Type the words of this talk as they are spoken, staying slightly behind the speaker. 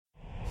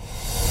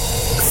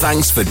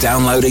Thanks for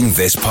downloading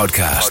this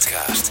podcast.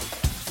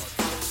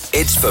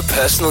 It's for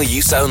personal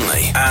use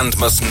only and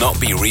must not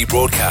be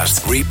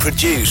rebroadcast,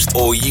 reproduced,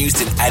 or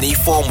used in any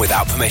form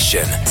without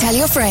permission. Tell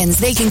your friends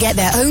they can get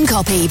their own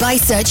copy by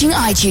searching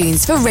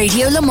iTunes for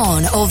Radio Le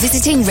Mans or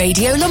visiting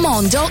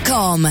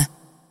radiolemans.com.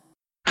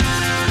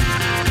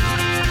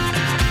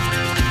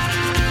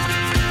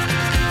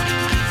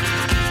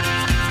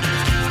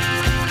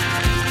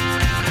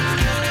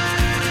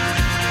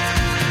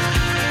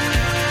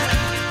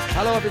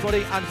 Hello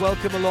everybody and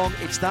welcome along.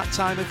 It's that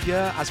time of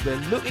year as we're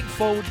looking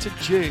forward to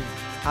June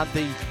and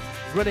the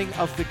running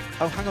of the...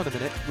 Oh, hang on a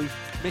minute. We've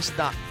missed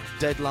that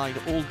deadline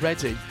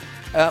already.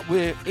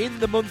 We're in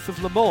the month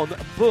of Le Mans,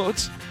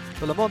 but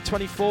the Le Mans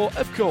 24,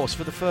 of course,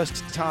 for the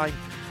first time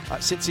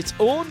since its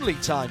only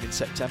time in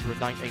September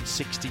of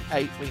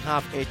 1968, we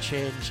have a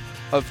change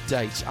of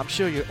date. I'm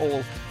sure you're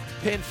all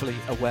painfully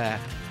aware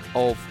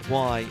of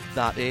why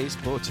that is,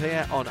 but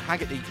here on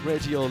Haggerty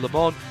Radio Le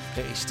Mans,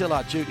 it is still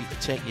our duty to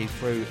take you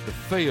through the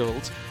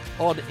field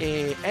on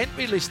an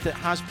entry list that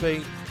has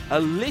been a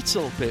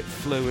little bit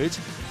fluid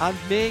and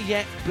may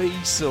yet be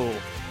so,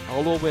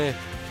 although we're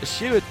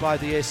assured by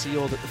the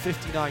ACO that the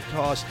 59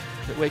 cars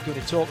that we're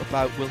going to talk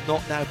about will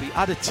not now be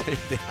added to.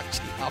 They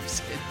actually have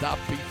said that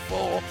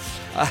before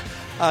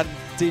and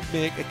did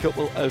make a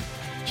couple of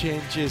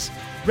changes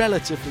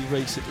relatively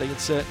recently and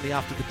certainly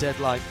after the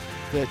deadline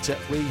that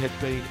we had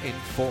been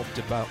informed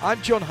about.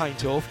 I'm John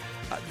Hindhaugh.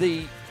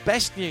 The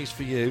best news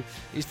for you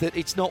is that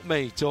it's not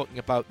me talking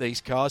about these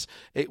cars.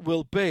 It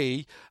will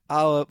be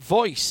our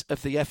voice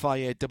of the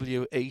FIA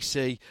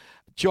WEC,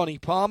 Johnny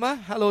Palmer.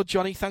 Hello,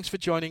 Johnny. Thanks for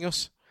joining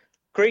us.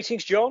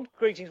 Greetings, John.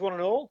 Greetings, one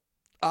and all.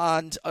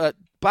 And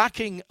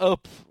backing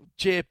up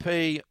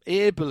JP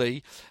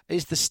ably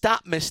is the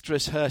stat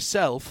mistress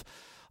herself.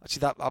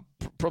 Actually, that I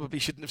probably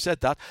shouldn't have said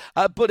that.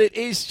 But it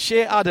is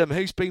Shea Adam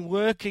who's been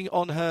working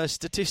on her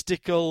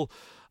statistical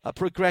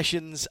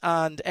progressions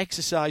and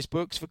exercise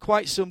books for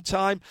quite some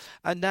time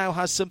and now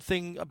has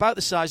something about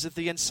the size of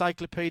the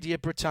Encyclopedia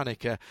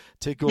Britannica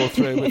to go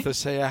through with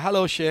us here.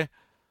 Hello, Shea.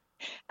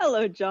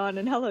 Hello, John,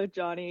 and hello,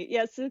 Johnny.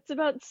 Yes, it's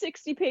about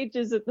 60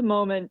 pages at the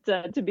moment,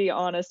 to be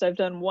honest. I've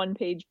done 1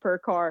 page per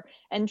car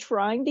and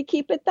trying to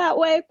keep it that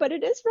way, but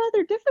it is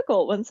rather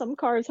difficult when some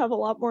cars have a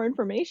lot more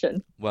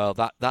information. Well,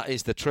 that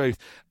is the truth.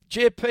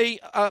 JP,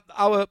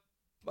 our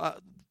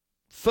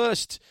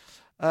first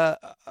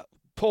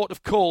port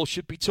of call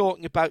should be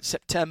talking about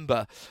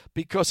September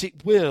because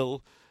it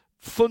will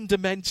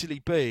fundamentally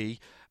be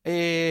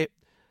a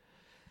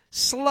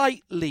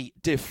slightly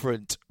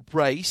different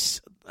race.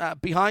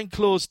 Behind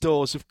closed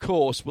doors, of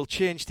course, will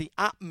change the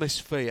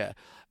atmosphere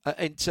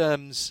in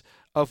terms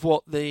of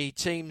what the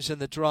teams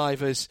and the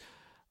drivers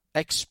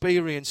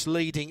experience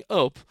leading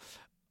up.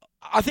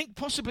 I think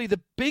possibly the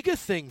bigger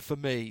thing for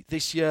me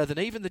this year than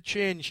even the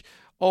change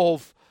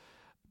of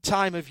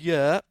time of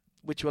year,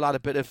 which will add a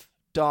bit of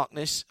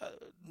darkness,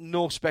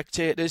 no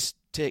spectators,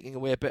 taking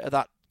away a bit of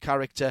that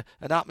character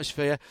and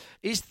atmosphere,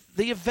 is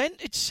the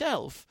event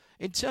itself,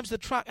 in terms of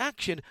the track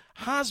action,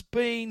 has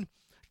been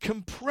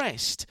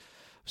compressed.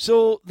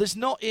 So there's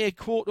not a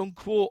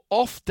quote-unquote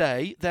off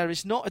day. There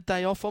is not a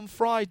day off on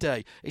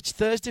Friday. It's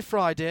Thursday,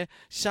 Friday,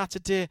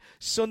 Saturday,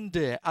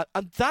 Sunday.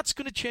 And that's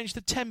going to change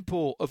the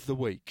tempo of the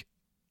week.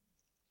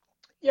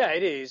 Yeah,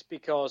 it is,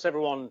 because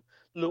everyone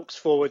looks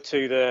forward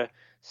to the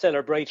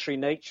celebratory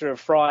nature of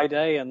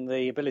Friday and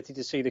the ability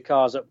to see the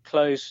cars up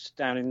close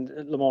down in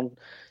Le Mans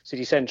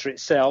city centre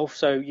itself.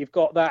 So you've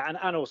got that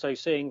and also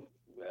seeing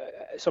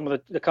some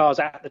of the cars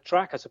at the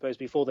track, I suppose,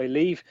 before they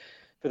leave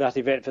for that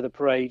event, for the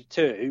parade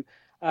too.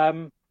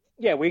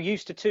 We're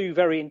used to 2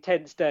 very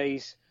intense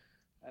days,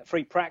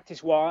 free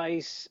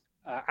practice-wise,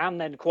 and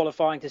then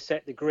qualifying to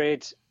set the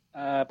grid.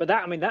 But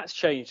that's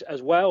changed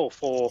as well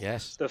for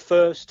the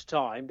first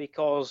time,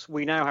 because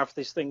we now have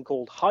this thing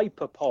called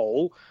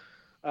Hyperpole,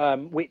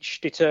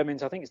 which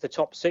determines, I think it's the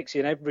top 6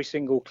 in every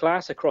single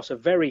class across a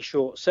very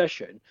short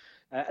session.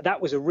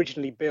 That was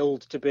originally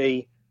billed to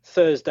be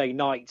Thursday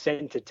night's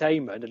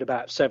entertainment at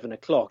about 7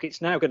 o'clock.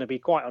 It's now going to be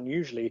quite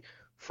unusually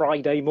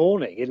Friday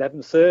morning,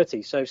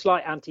 11:30. So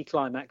slight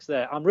anticlimax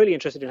there. I'm really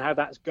interested in how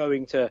that's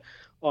going to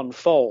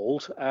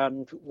unfold,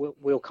 and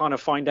we'll kind of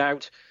find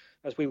out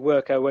as we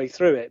work our way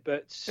through it.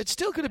 But it's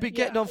still going to be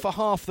getting on for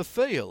half the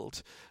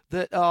field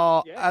that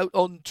are out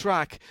on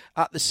track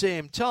at the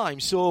same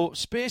time. So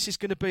space is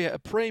going to be at a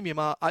premium.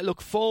 I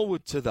look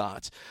forward to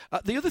that.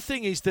 The other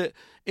thing is that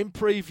in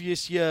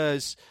previous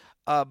years,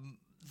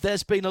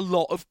 there's been a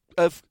lot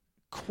of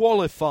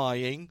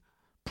qualifying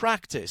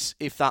practice,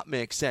 if that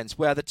makes sense,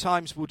 where the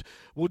times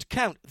would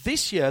count.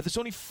 This year, there's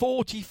only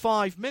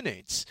 45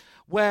 minutes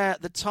where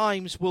the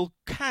times will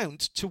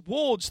count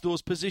towards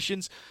those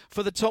positions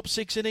for the top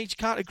 6 in each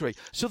category.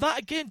 So that,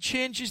 again,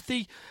 changes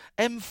the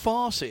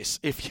emphasis,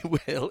 if you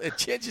will. It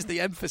changes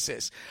the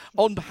emphasis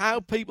on how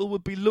people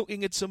would be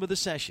looking at some of the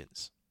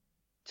sessions.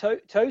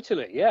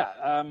 Totally,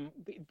 yeah.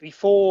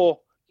 Before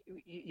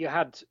you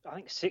had, I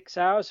think, 6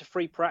 hours of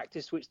free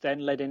practice, which then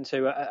led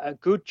into a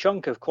good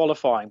chunk of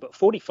qualifying. But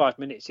 45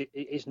 minutes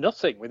is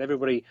nothing with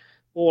everybody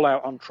all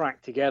out on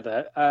track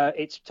together.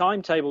 It's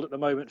timetabled at the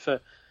moment for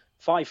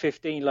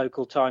 5:15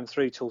 local time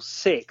through till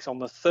 6 on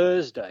the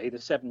Thursday, the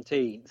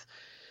 17th.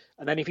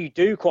 And then if you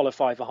do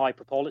qualify for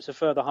Hyperpole, it's a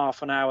further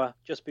half an hour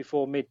just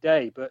before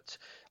midday. But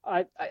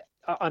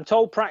I'm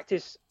told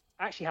practice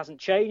actually hasn't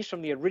changed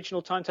from the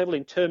original timetable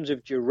in terms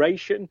of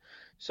duration.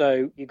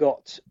 So you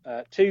got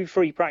 2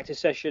 free practice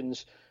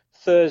sessions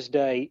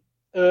Thursday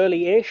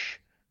early-ish.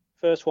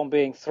 First one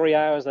being 3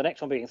 hours, the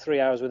next one being 3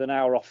 hours with an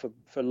hour off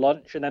for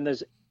lunch. And then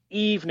there's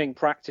evening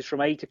practice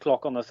from 8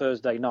 o'clock on the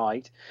Thursday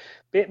night.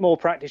 Bit more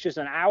practice, just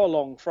an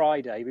hour-long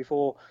Friday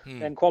before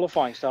then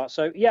qualifying starts.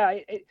 So, yeah,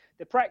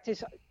 the track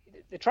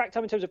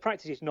time in terms of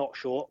practice is not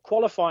short.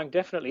 Qualifying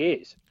definitely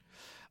is.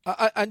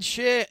 And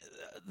Shea,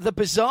 the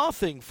bizarre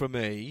thing for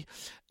me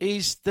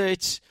is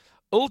that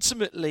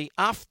ultimately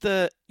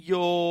after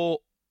your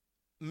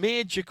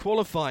major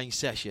qualifying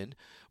session,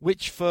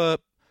 which for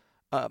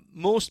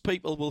most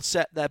people will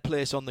set their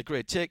place on the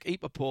grid, take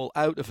Hyperpole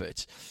out of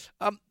it,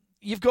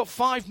 you've got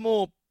 5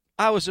 more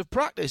hours of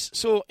practice.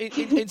 So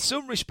in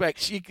some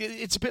respects,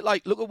 it's a bit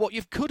like, look at what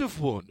you could have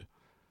won.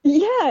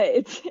 Yeah,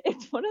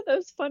 it's one of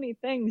those funny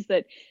things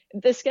that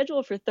the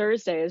schedule for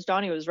Thursday, as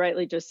Johnny was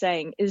rightly just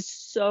saying, is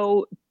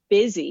so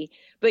busy.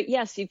 But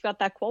yes, you've got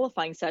that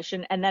qualifying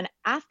session. And then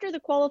after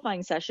the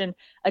qualifying session,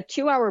 a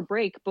 2-hour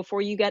break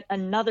before you get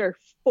another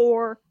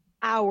 4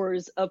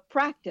 hours of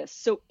practice.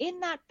 So in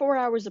that 4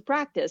 hours of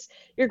practice,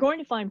 you're going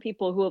to find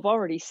people who have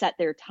already set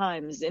their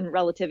times in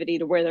relativity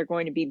to where they're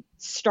going to be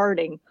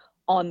starting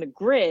on the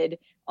grid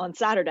on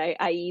Saturday,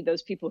 i.e.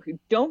 those people who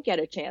don't get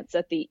a chance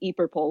at the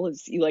Hyperpole,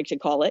 as you like to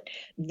call it.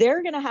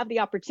 They're going to have the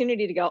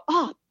opportunity to go,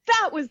 oh,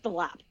 that was the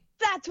lap.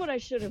 That's what I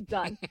should have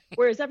done.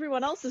 Whereas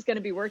everyone else is going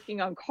to be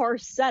working on car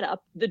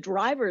setup. The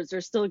drivers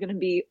are still going to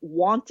be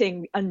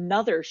wanting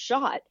another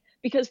shot,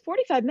 because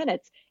 45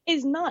 minutes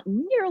is not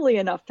nearly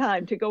enough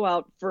time to go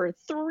out for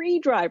 3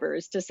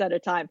 drivers to set a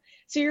time.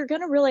 So you're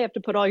going to really have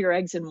to put all your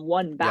eggs in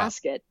one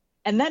basket.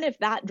 And then if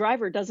that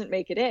driver doesn't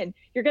make it in,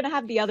 you're going to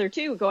have the other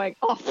 2 going,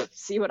 oh,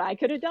 see what I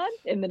could have done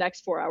in the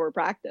next 4-hour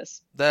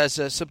practice. There's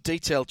some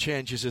detailed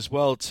changes as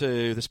well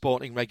to the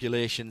sporting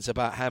regulations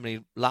about how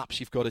many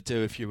laps you've got to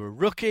do if you're a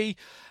rookie,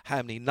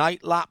 how many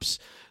night laps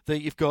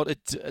that you've got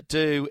to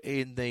do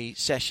in the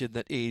session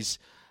that is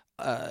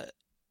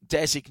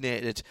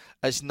designated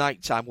as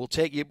nighttime. We'll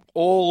take you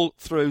all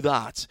through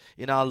that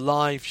in our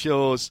live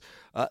shows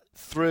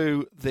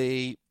through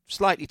the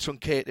slightly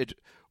truncated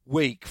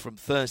week from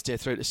Thursday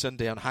through to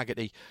Sunday on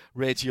Haggerty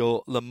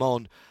Radio Le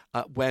Mans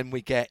when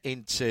we get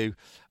into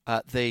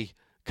the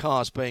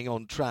cars being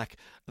on track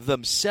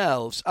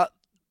themselves.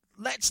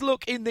 Let's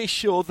look in this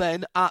show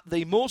then at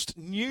the most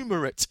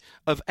numerate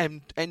of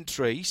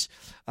entries,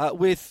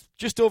 with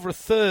just over a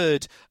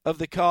third of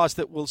the cars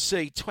that we'll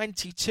see,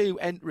 22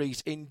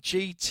 entries in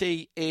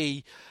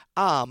GTE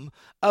AM,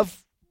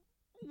 of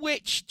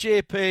which,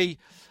 JP,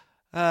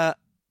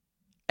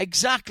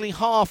 exactly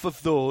half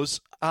of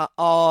those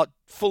are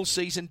full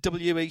season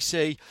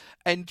WEC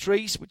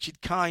entries, which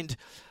you'd kind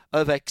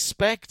of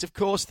expect. Of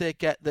course, they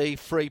get the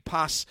free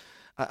pass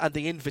and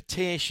the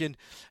invitation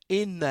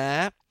in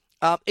there.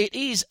 It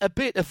is a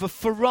bit of a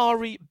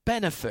Ferrari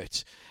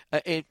benefit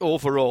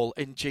overall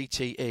in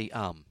GTE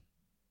AM.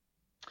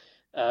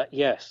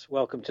 Yes,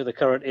 welcome to the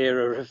current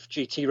era of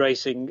GT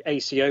racing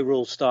ACO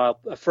rule style.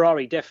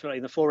 Ferrari definitely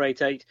in the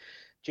 488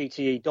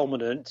 GTE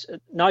dominant.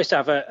 Nice to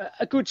have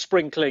a good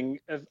sprinkling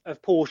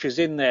of Porsches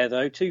in there,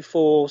 though. 2,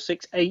 4,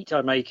 6, 8,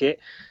 I make it.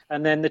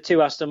 And then the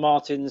 2 Aston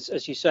Martins,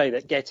 as you say,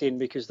 that get in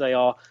because they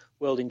are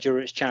World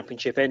Endurance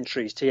Championship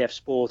entries, TF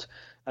Sport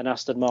and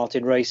Aston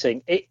Martin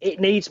Racing. It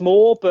needs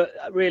more, but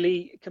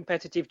really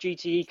competitive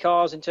GTE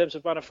cars in terms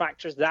of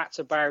manufacturers, that's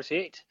about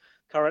it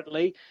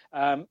currently.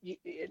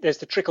 There's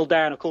the trickle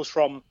down, of course,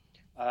 from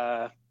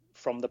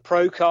the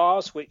pro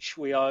cars, which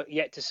we are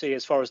yet to see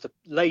as far as the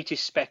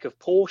latest spec of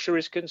Porsche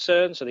is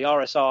concerned. So the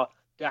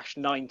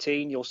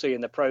RSR-19 you'll see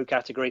in the pro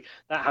category,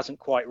 that hasn't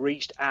quite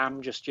reached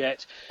AM just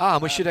yet.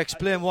 We should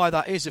explain why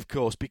that is, of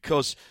course,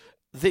 because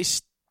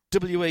this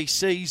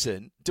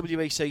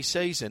WEC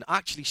season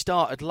actually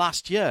started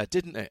last year,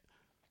 didn't it?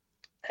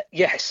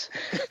 Yes.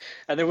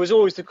 And there was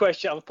always the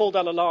question, Paul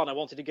Dalla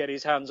wanted to get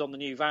his hands on the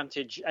new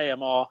Vantage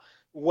AMR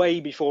way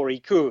before he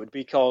could,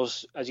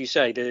 because, as you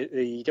say,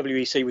 the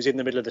WEC was in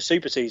the middle of the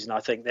super season, I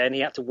think. Then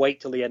he had to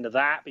wait till the end of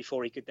that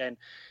before he could then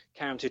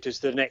count it as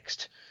the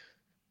next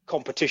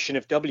competition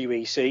of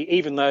WEC,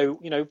 even though,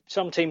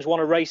 some teams want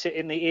to race it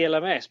in the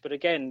ELMS. But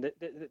again,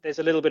 there's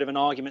a little bit of an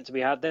argument to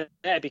be had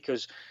there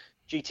because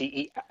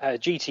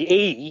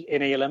GTE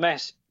in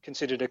ELMS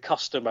considered a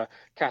customer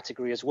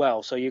category as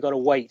well. So you've got to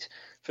wait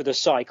for the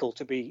cycle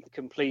to be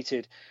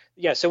completed.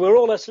 Yeah, so we're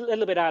all a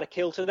little bit out of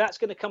kilter. That's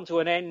going to come to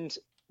an end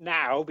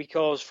now,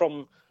 because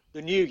from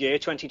the new year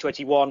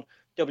 2021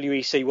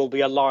 WEC will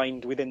be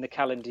aligned within the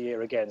calendar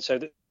year again, so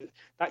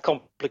that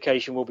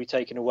complication will be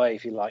taken away,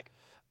 if you like.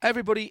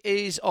 Everybody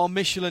is on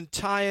Michelin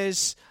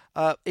tyres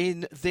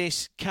in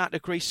this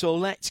category, so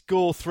let's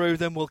go through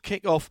them. We'll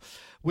kick off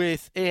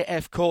with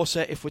AF Corse.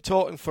 If we're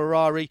talking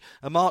Ferrari,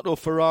 Amato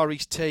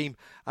Ferrari's team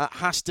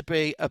has to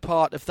be a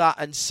part of that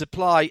and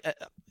supply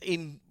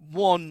in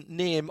one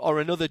name or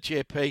another,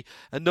 JP,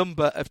 a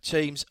number of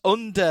teams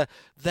under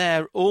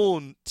their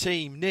own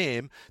team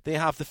name. They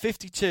have the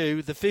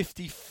 52, the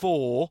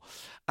 54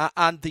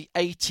 and the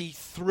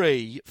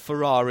 83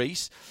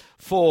 Ferraris.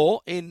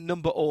 4 in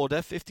number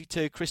order: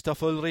 52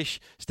 Christoph Ulrich,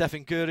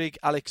 Stefan Gurig,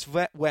 Alex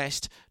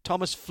West.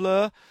 Thomas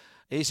Fleur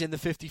is in the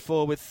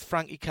 54 with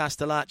Frankie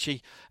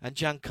Castellacci and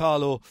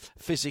Giancarlo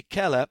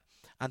Fisichella,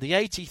 and the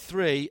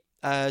 83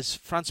 as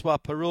Francois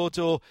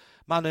Perrodo,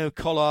 Manu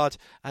Collard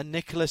and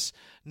Nicholas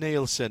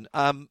Nielsen.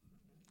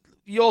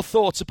 Your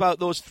thoughts about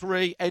those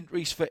 3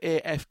 entries for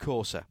AF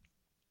Corse?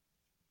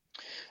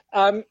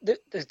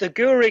 The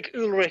Gurig,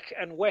 Ulrich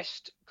and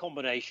West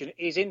combination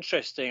is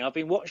interesting. I've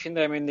been watching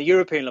them in the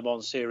European Le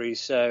Mans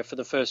series for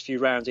the first few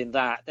rounds in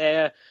that.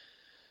 They're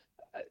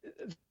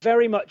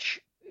very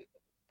much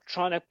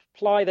trying to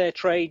ply their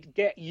trade,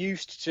 get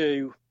used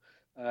to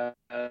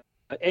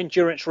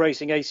endurance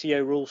racing,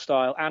 ACO rule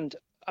style, and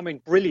I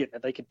mean, brilliant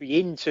that they could be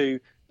into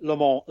Le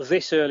Mans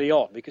this early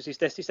on, because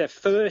this is their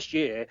first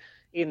year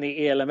in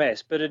the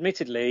ELMS, but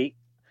admittedly,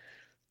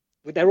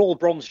 they're all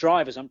bronze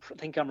drivers. I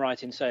think I'm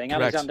right in saying.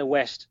 Correct. Alexander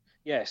West,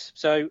 yes.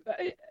 So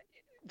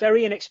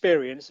very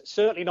inexperienced,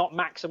 certainly not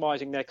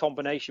maximising their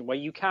combination, where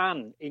you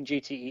can, in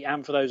GTE,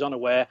 and for those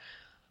unaware,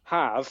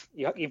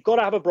 you've got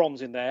to have a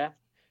bronze in there.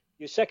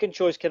 Your second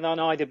choice can then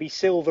either be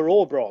silver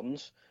or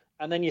bronze,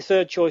 and then your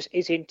third choice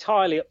is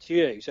entirely up to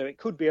you. So it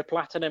could be a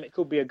platinum, it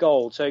could be a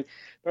gold. So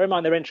bear in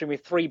mind they're entering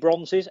with 3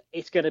 bronzes.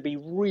 It's going to be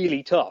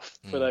really tough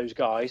for those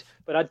guys.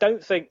 But I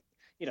don't think,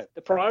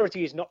 the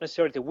priority is not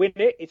necessarily to win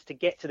it, it's to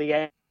get to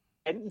the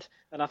end.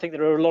 And I think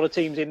there are a lot of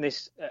teams in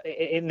this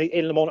in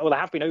Le Mans, well, there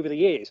have been over the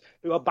years,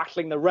 who are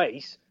battling the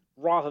race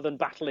rather than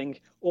battling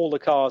all the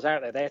cars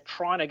out there. They're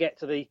trying to get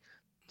to the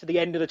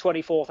end of the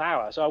 24th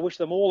hour. So I wish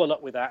them all the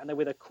luck with that, and they're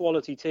with a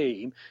quality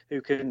team who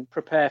can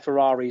prepare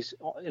Ferraris,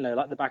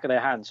 like the back of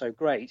their hand. So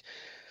great.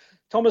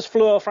 Thomas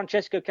Fleur,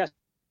 Francesco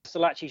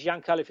Castellacci,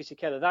 Giancarlo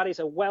Fisichella. That is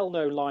a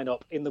well-known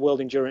lineup in the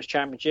World Endurance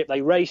Championship.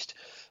 They raced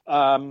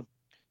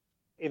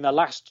in the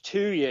last 2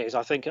 years,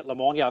 I think, at Le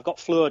Mans. Yeah, I've got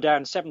Fleur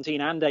down 17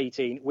 and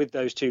 18 with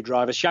those 2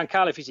 drivers.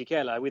 Giancarlo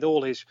Fisichella, with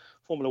all his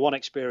Formula One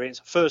experience,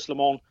 first Le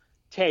Mans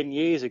 10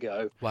 years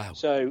ago. Wow.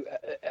 So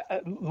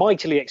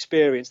mightily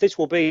experienced. This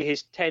will be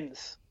his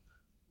 10th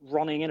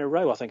running in a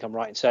row, I think I'm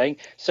right in saying.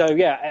 So,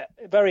 yeah,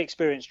 a very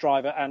experienced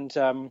driver, and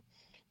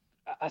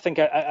I think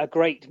a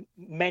great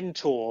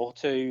mentor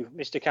to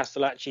Mr.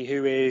 Castellacci,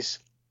 who is...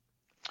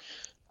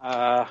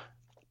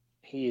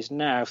 he is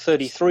now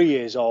 33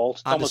 years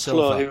old. And Thomas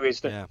Fleur, who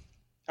is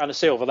and a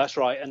silver, that's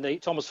right.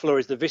 And Thomas Fleur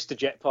is the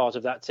VistaJet part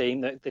of that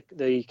team.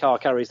 The car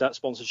carries that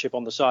sponsorship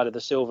on the side of the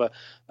silver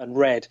and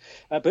red.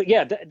 But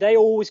yeah, they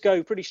always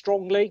go pretty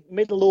strongly,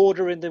 middle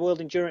order in the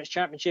World Endurance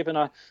Championship, and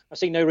I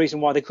see no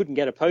reason why they couldn't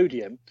get a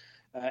podium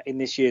in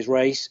this year's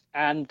race.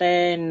 And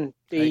then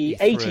the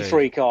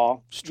 83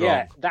 car,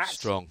 that's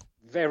strong,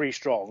 very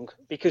strong,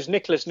 because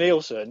Nicholas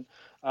Nielsen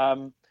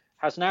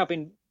has now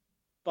been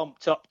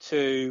bumped up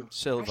to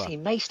silver. Actually,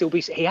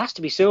 he has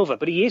to be silver,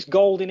 but he is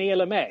gold in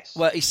ELMS.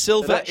 Well, he's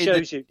silver.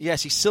 So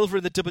yes, he's silver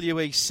in the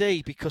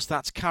WEC because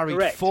that's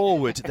carried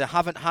forward. They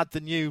haven't had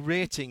the new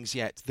ratings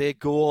yet. They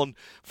go on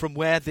from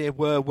where they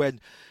were when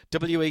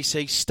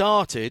WEC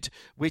started,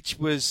 which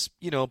was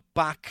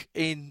back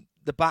in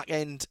the back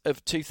end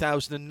of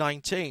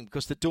 2019,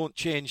 because they don't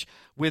change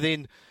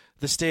within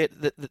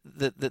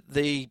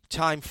the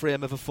time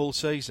frame of a full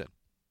season.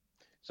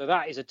 So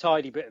that is a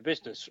tidy bit of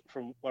business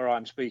from where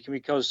I'm speaking,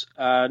 because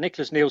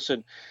Nicholas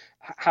Nielsen,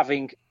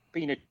 having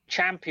been a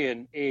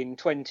champion in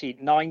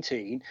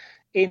 2019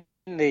 in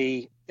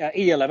the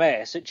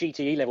ELMS at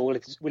GTE level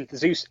with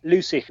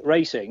Lucich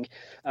Racing,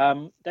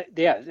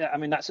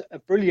 that's a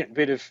brilliant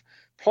bit of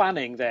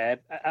planning there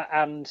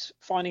and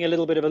finding a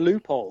little bit of a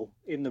loophole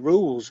in the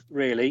rules,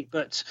 really.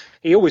 But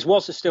he always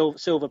was a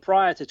silver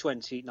prior to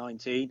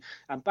 2019,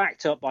 and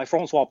backed up by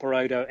Francois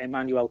Perrodo and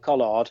Emmanuel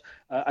Collard,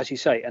 as you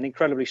say, an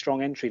incredibly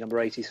strong entry, number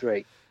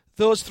 83.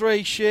 Those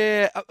 3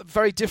 share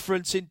very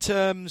different in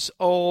terms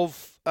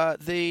of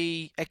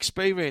the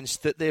experience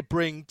that they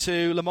bring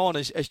to Le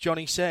Mans, as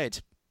Johnny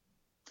said.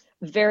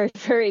 Very,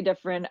 very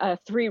different.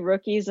 3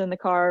 rookies in the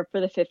car for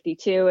the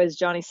 52. As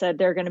Johnny said,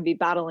 they're going to be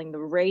battling the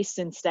race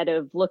instead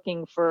of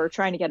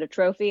trying to get a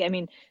trophy. I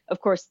mean, of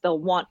course, they'll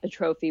want a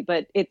trophy,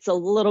 but it's a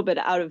little bit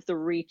out of the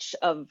reach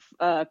of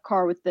a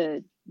car with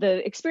the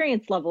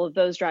experience level of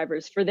those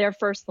drivers for their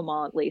first Le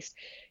Mans, at least.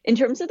 In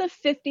terms of the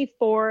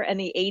 54 and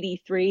the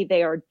 83,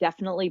 they are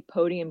definitely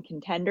podium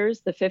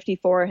contenders. The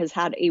 54 has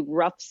had a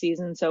rough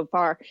season so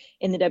far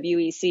in the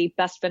WEC,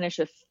 best finish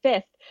of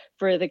 5th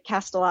for the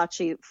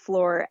Castellacci,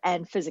 Fleur,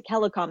 and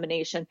Fisichella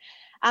combination.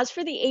 As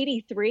for the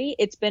 83,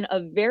 it's been a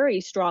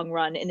very strong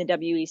run in the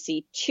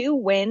WEC. 2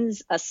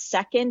 wins, a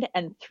second,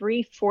 and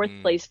 3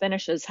 fourth-place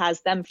finishes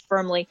has them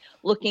firmly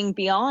looking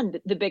beyond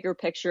the bigger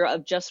picture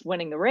of just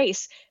winning the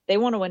race. They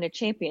want to win a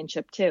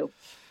championship, too.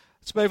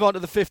 Let's move on to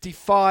the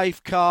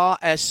 55 car.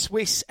 As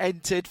Swiss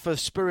entered for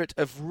Spirit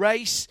of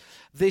Race.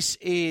 This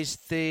is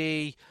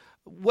the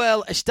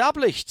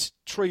well-established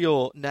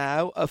trio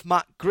now of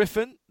Matt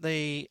Griffin,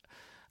 the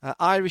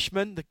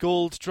Irishman, the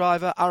gold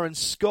driver. Aaron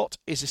Scott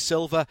is a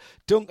silver.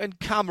 Duncan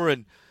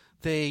Cameron,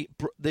 the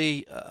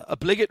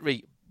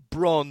obligatory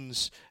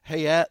bronze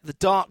here. The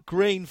dark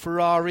green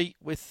Ferrari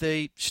with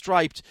the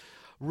striped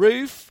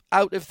roof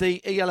out of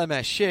the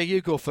ELMS. Shea,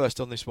 you go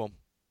first on this one.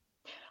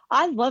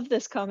 I love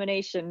this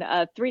combination.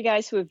 3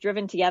 guys who have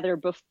driven together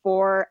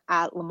before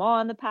at Le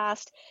Mans in the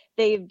past.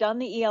 They've done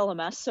the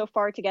ELMS so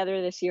far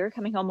together this year,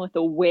 coming home with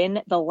a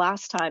win the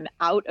last time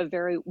out, a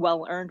very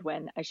well-earned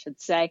win, I should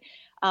say.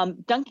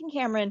 Duncan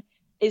Cameron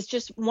is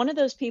just one of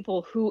those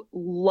people who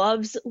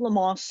loves Le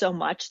Mans so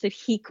much that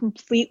he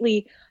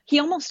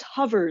almost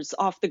hovers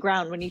off the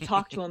ground when you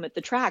talk to him at the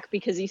track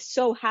because he's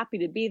so happy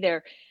to be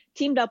there.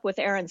 Teamed up with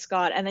Aaron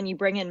Scott, and then you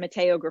bring in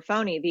Matteo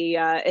Graffoni, the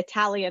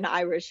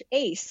Italian-Irish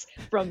ace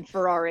from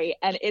Ferrari,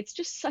 and it's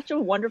just such a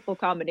wonderful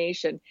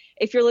combination.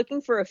 If you're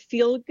looking for a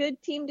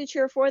feel-good team to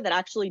cheer for that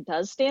actually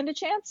does stand a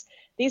chance,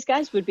 these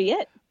guys would be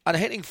it. And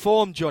hitting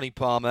form, Johnny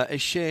Palmer,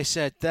 as Shea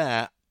said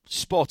there,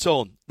 spot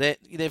on.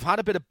 They've had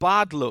a bit of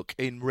bad luck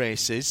in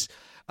races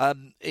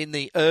in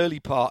the early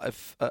part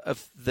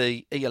of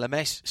the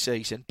ELMS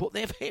season, but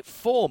they've hit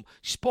form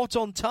spot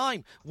on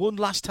time. One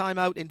last time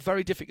out in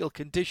very difficult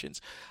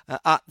conditions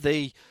at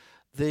the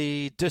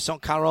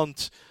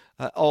 240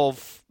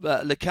 of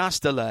Le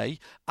Castellet,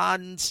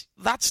 and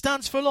that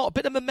stands for a lot. A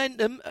bit of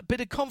momentum, a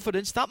bit of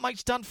confidence, that might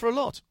stand for a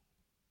lot.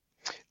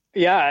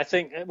 Yeah, I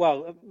think,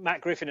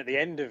 Matt Griffin at the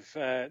end of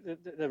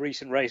the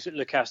recent race at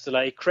Le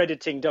Castellet,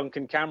 crediting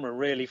Duncan Cameron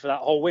really for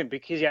that whole win,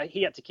 because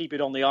he had to keep it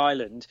on the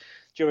island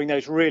during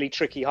those really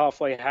tricky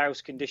halfway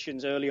house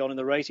conditions early on in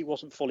the race. It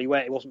wasn't fully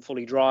wet, it wasn't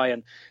fully dry,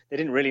 and they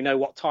didn't really know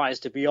what tyres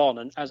to be on.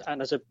 And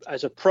as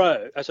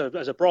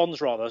a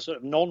bronze rather, sort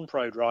of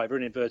non-pro driver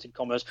in inverted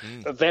commas,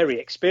 but very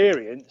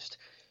experienced,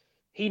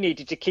 he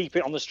needed to keep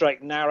it on the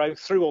straight and narrow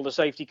through all the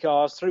safety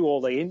cars, through all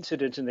the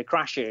incidents and the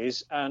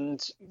crashes. And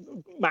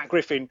Matt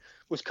Griffin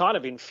was kind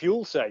of in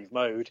fuel save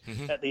mode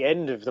at the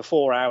end of the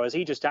 4 hours.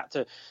 He just had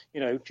to,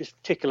 just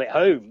tickle it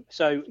home.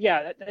 So,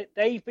 yeah,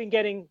 they've been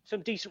getting some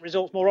decent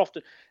results more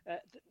often.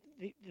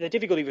 The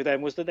difficulty with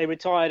them was that they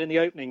retired in the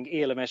opening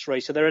ELMS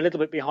race, so they're a little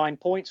bit behind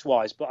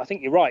points-wise. But I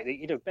think you're right.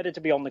 Better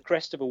to be on the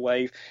crest of a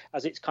wave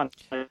as it's kind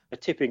of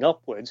tipping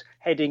upwards,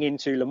 heading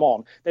into Le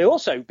Mans. They've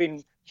also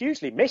been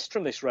hugely missed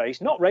from this race,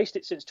 not raced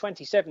it since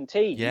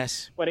 2017,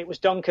 when it was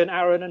Duncan,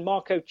 Aaron and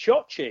Marco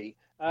Ciocci.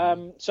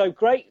 So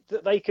great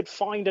that they could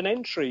find an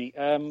entry,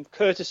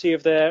 courtesy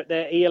of their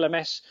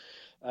ELMS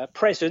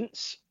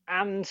presence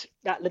and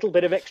that little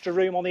bit of extra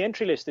room on the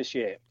entry list this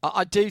year.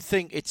 I do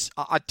think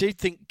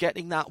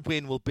getting that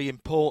win will be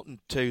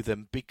important to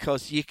them,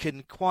 because you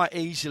can quite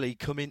easily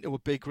come into a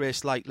big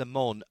race like Le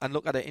Mans and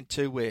look at it in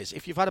 2 ways.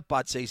 If you've had a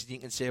bad season, you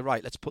can say,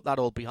 right, let's put that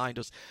all behind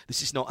us.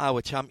 This is not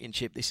our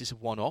championship. This is a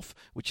one-off,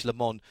 which Le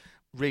Mans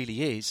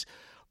really is.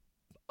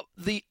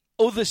 The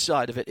other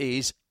side of it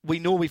is we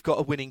know we've got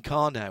a winning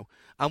car now,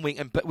 and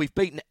we've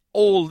beaten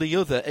all the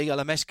other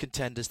ELMS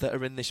contenders that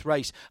are in this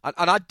race, and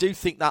I do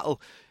think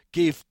that'll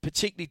give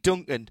particularly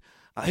Duncan,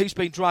 who's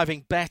been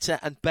driving better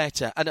and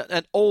better,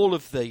 and all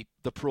of the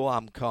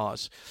Pro-Am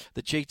cars,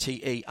 the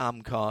GTE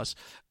Am cars,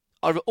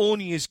 are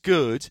only as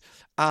good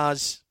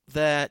as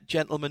their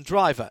gentleman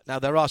driver. Now,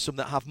 there are some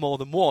that have more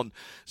than one.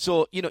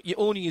 So, you're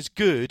only as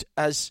good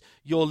as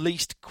your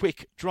least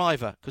quick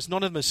driver, because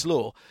none of them are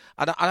slow.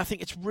 And I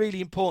think it's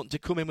really important to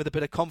come in with a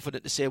bit of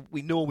confidence to say,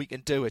 we know we can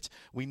do it.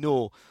 We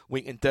know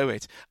we can do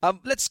it.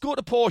 Let's go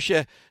to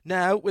Porsche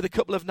now with a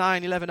couple of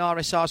 911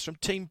 RSRs from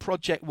Team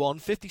Project One,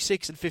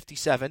 56 and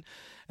 57.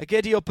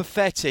 Egidio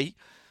Perfetti,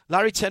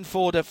 Larry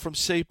Tenforda from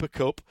Super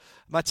Cup,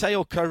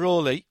 Matteo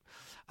Caroli,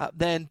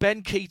 then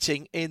Ben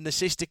Keating in the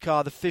sister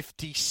car, the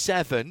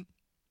 57.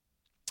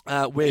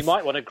 You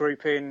might want to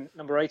group in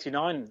number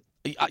 89.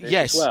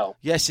 Yes, as well.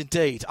 Yes,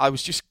 indeed. I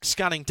was just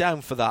scanning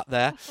down for that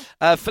there.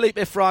 Felipe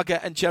Fraga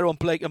and Jerome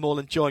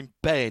Blake-Mullen join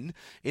Ben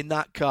in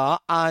that car.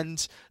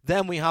 And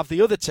then we have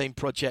the other Team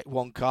Project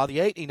One car,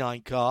 the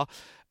 89 car.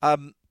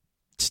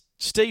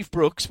 Steve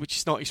Brooks, which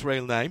is not his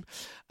real name,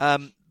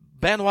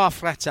 Benoit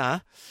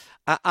Fretin,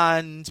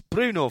 and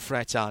Bruno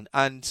Fretin.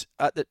 And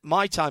at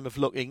my time of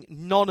looking,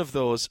 none of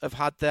those have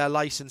had their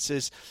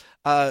licenses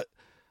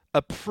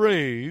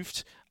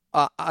approved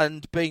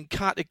and being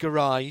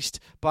categorised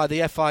by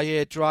the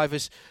FIA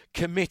Drivers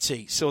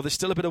Committee. So there's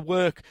still a bit of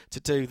work to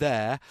do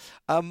there.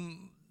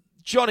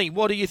 Johnny,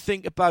 what do you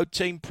think about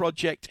Team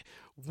Project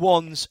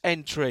One's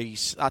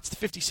entries? That's the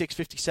 56,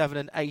 57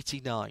 and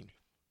 89.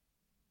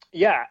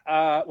 Yeah,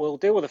 we'll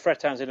deal with the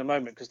Fretins in a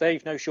moment, because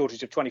they've no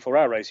shortage of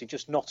 24-hour racing,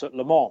 just not at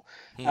Le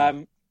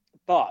Mans.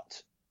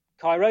 But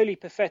Cairoli,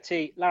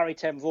 Perfetti, Larry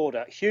Ten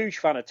Voorde. Huge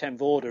fan of Ten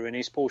Voorde in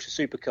his Porsche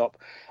Super Cup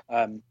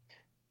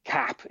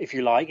cap, if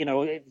you like.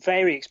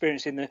 Very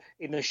experienced in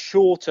the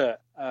shorter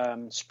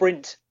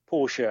sprint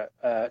Porsche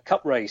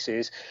Cup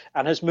races,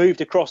 and has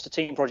moved across to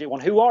Team Project One,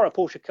 who are a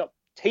Porsche Cup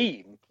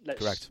team.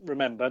 Let's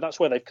remember that's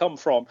where they've come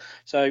from.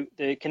 So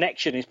the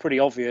connection is pretty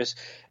obvious.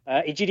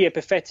 Egidio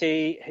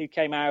Perfetti, who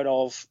came out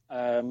of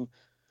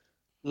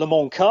Le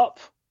Mans Cup.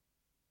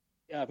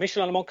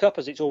 Michelin Le Mans Cup,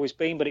 as it's always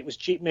been, but it was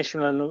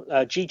Michelin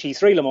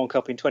GT3 Le Mans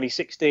Cup in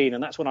 2016,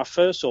 and that's when I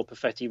first saw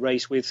Perfetti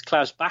race with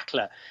Klaus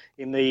Bachler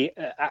in the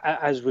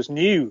as was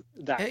new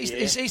that year.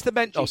 He's the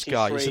Mentos GT3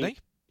 guy, isn't he?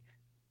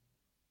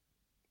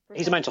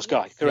 He's a Mentos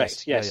guy,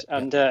 correct? Yes. Yeah.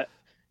 And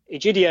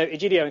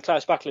Egidio and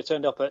Klaus Bachler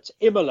turned up at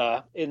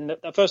Imola in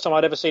the first time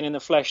I'd ever seen in the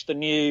flesh the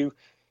new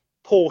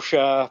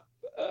Porsche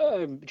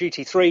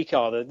GT3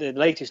 car, the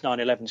latest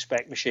 911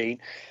 spec machine,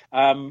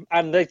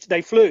 and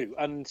they flew,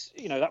 and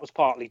that was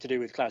partly to do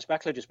with Klaus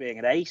Bachler just being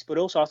an ace, but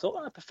also I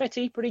thought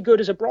Perfetti pretty good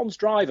as a bronze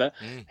driver.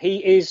 He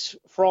is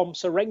from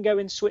Serengo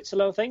in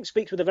Switzerland, I think,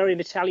 speaks with a very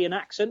Italian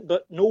accent,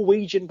 but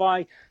Norwegian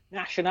by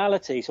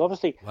nationality, so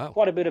obviously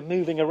quite a bit of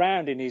moving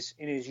around in his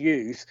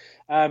youth,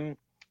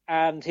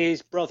 and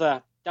his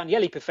brother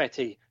Daniele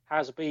Perfetti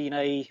has been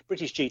a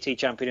British GT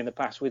champion in the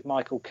past with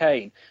Michael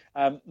Caine.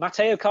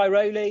 Matteo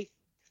Cairoli,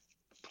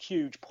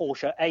 huge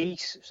Porsche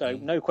ace, so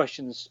no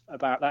questions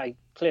about that.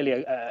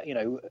 Clearly,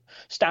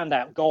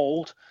 standout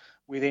gold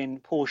within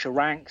Porsche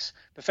ranks.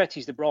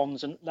 Perfetti's the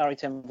bronze, and Larry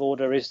Ten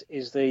Voorde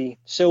is the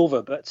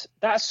silver. But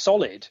that's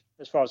solid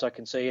as far as I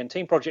can see. And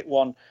Team Project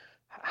One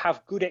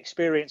have good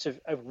experience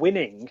of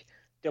winning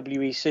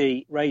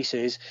WEC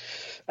races.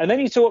 And then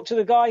you talk to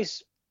the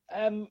guys,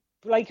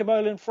 Blake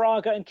Molen,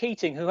 Fraga and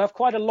Keating, who have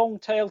quite a long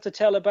tale to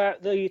tell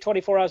about the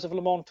 24 Hours of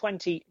Le Mans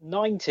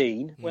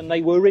 2019 when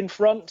they were in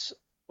front.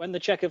 When the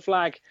checkered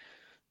flag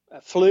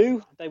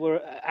flew, they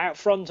were out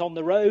front on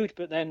the road,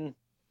 but then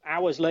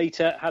hours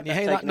later had that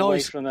taken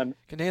away from them.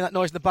 Can you hear that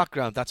noise in the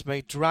background? That's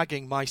me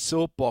dragging my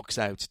soapbox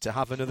out to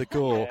have another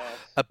go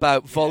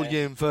about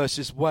volume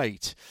versus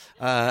weight.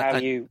 How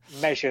you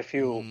measure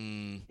fuel.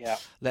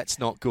 Let's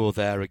not go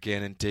there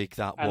again and dig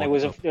that one.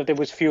 And there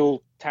was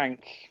fuel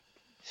tank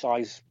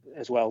size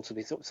as well to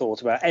be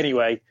thought about.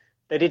 Anyway,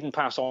 they didn't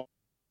pass on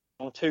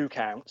 2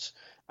 counts,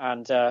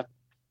 and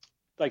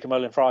Blake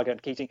Molen, Fraga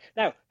and Keating.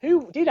 Now,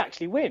 who did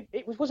actually win?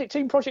 Was it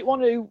Team Project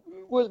One who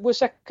was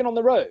second on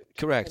the road?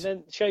 Correct. And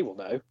then Shea will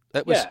know.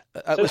 It was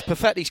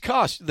Perfetti's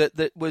car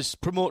that was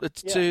promoted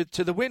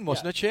to the win,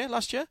 wasn't it, Shea,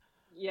 last year?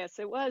 Yes,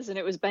 it was. And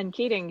it was Ben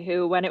Keating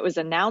who, when it was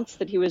announced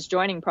that he was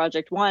joining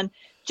Project One,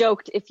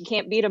 joked, if you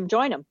can't beat him,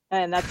 join him.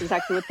 And that's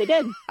exactly what they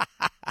did.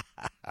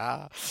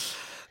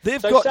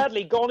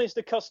 Sadly, gone is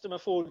the customer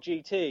for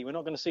GT. We're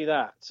not going to see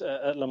that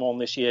at Le Mans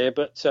this year,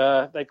 but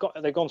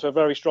they've gone to a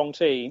very strong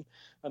team,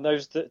 and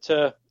those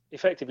that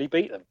effectively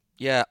beat them.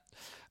 Yeah.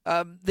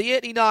 The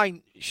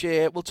 89,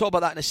 Shea, we'll talk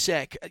about that in a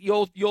sec.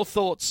 Your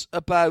thoughts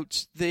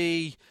about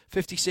the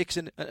 56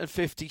 and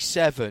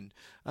 57.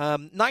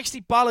 Nicely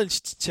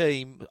balanced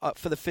team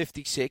for the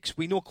 56.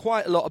 We know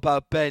quite a lot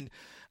about Ben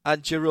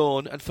and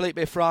Giron, and Felipe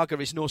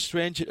Fraga is no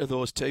stranger to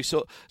those two.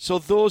 So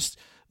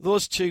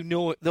those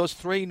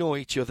three know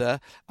each other.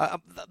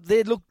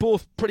 They look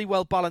both pretty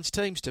well balanced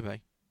teams to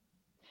me.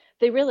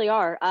 They really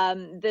are.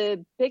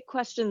 The big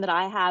question that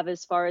I have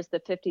as far as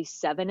the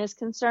 57 is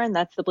concerned,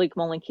 that's the Blake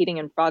Molen, Keating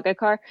and Fraga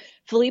car.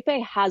 Felipe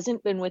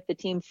hasn't been with the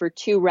team for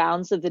 2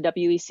 rounds of the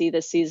WEC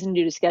this season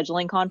due to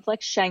scheduling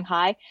conflicts.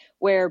 Shanghai,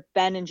 where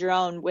Ben and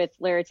Giron with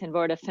Larry Ten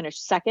Voorde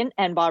finished second,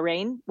 and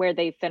Bahrain, where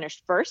they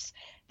finished first.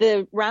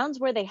 The rounds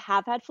where they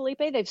have had Felipe,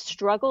 they've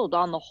struggled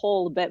on the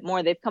whole a bit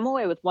more. They've come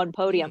away with 1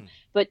 podium,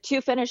 but 2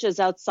 finishes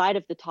outside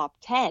of the top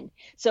 10.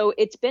 So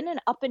it's been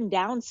an up and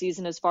down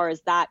season as far as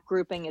that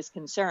grouping is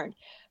concerned.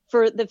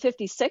 For the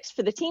 56,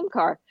 for the team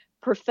car,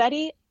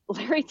 Perfetti,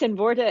 Larry Ten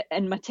Voorde,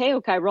 and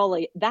Matteo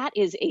Cairoli, that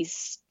is a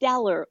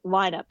stellar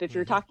lineup. If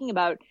you're talking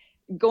about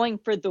going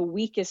for the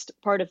weakest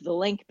part of the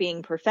link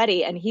being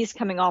Perfetti, and he's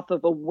coming off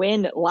of a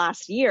win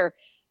last year,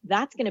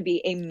 that's going to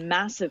be a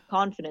massive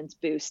confidence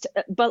boost.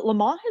 But Le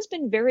Mans has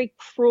been very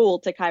cruel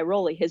to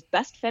Cairoli. His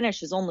best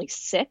finish is only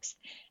 6th,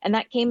 and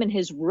that came in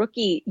his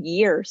rookie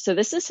year. So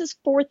this is his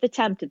 4th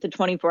attempt at the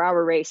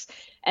 24-hour race,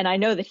 and I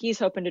know that he's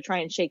hoping to try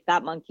and shake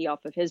that monkey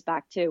off of his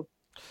back too.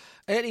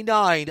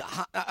 89,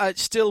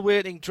 still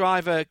waiting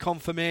driver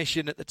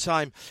confirmation at the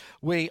time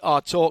we are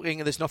talking,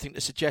 and there's nothing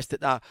to suggest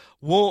that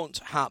won't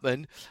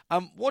happen.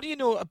 What do you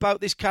know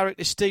about this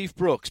character Steve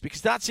Brooks?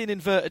 Because that's in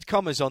inverted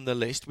commas on the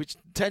list, which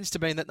tends to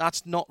mean that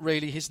that's not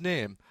really his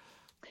name.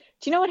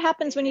 Do you know what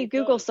happens when you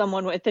Google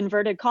someone with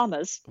inverted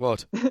commas?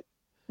 What?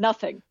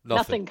 Nothing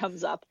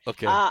comes up.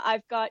 Okay.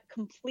 I've got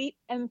complete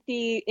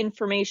empty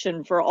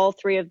information for all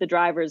 3 of the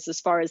drivers as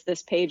far as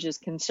this page is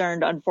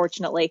concerned,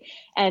 unfortunately.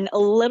 And a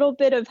little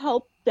bit of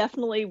help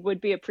definitely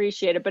would be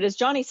appreciated. But as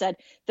Johnny said,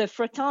 the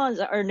Fratons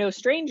are no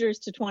strangers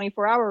to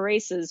 24-hour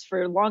races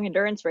for long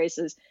endurance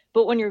races.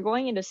 But when you're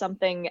going into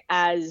something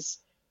as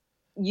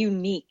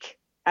unique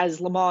as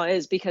Le Mans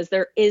is, because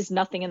there is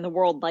nothing in the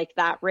world like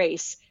that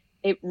race,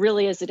 it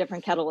really is a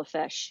different kettle of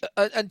fish.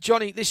 And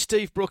Johnny, this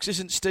Steve Brooks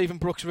isn't Stephen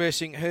Brooks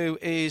Racing, who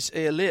is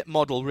a late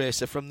model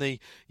racer from the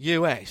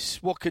US.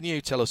 What can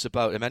you tell us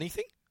about him?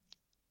 Anything?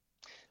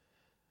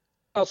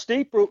 Well,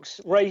 Steve Brooks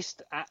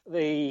raced at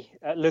the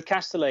Le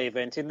Castellet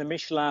event in the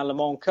Michelin Le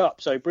Mans Cup.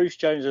 So Bruce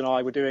Jones and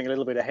I were doing a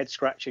little bit of head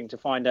scratching to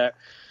find out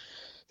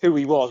who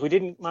he was. We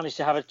didn't manage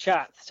to have a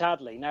chat,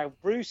 sadly. Now,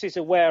 Bruce is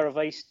aware of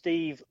a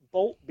Steve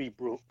Boltby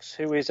Brooks,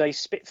 who is a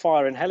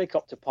Spitfire and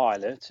helicopter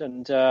pilot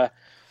and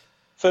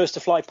first to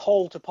fly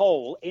pole to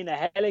pole in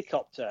a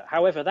helicopter.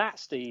 However, that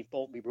Steve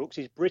Boltby Brooks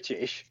is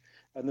British,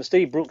 and the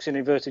Steve Brooks, in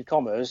inverted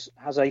commas,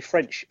 has a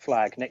French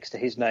flag next to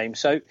his name.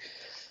 So,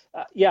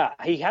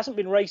 he hasn't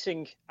been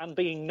racing and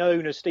being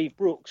known as Steve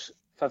Brooks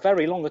for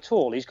very long at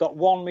all. He's got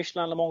one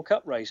Michelin Le Mans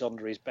Cup race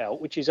under his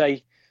belt, which is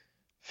a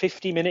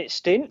 50-minute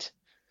stint.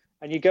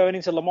 And you're going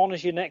into Le Mans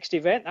as your next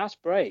event? That's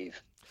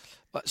brave.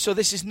 So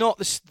this is not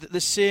the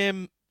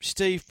same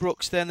Steve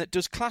Brooks then that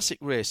does classic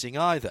racing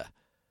either.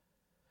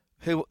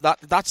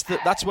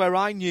 That's where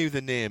I knew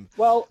the name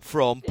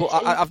from, but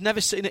I've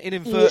never seen it in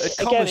inverted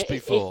commas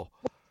before.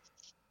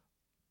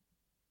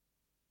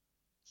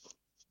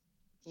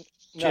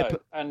 No,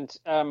 and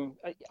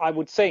I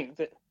would think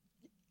that.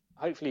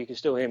 Hopefully, you can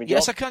still hear me, John.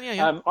 Yes, I can.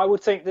 Yeah. I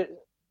would think that.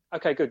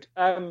 Okay, good.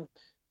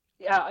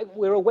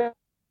 We're aware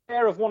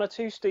of one or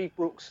two Steve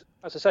Brooks,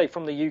 as I say,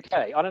 from the UK.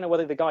 I don't know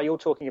whether the guy you're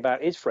talking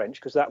about is French,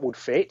 because that would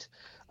fit.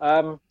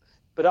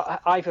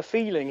 But I have a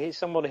feeling he's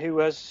someone who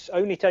has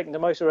only taken to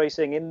motor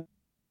racing in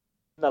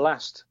the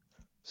last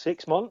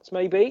 6 months,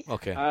 maybe,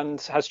 and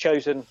has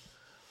chosen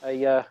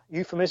a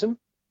euphemism.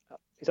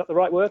 Is that the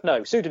right word?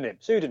 No, pseudonym.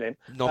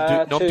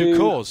 Nom du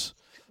cause.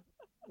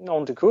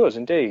 Nom du cause,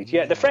 indeed.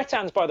 Yeah, the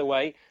Fretans, by the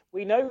way,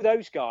 we know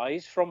those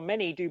guys from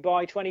many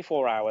Dubai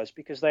 24 hours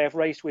because they have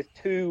raced with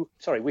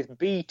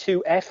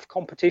B2F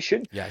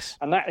competition. Yes.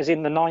 And that is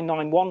in the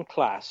 991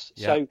 class.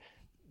 Yeah. So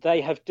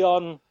they have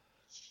done.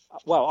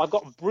 Well, I've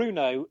got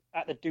Bruno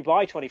at the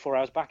Dubai 24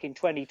 Hours back in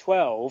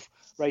 2012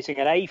 racing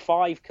an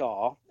A5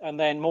 car, and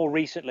then more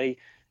recently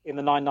in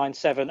the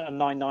 997 and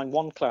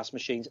 991 class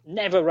machines.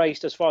 Never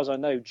raced, as far as I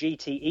know,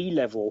 GTE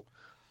level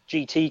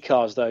GT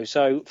cars, though.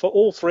 So for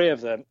all three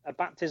of them, a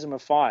baptism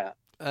of fire.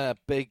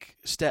 Big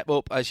step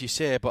up, as you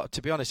say, but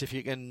to be honest, if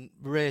you can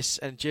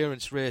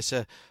endurance race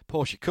a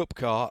Porsche Cup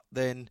car,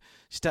 then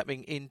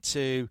stepping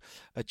into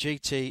a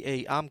GTE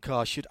AM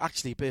car should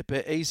actually be a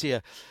bit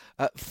easier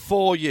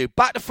for you.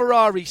 Back to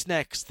Ferraris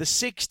next. The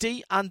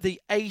 60 and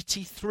the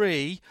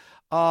 83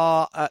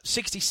 are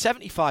 60,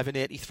 75 and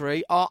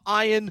 83 are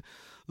Iron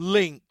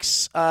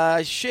Lynx.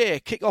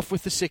 Shea, kick off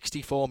with the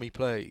 60 for me,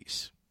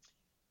 please.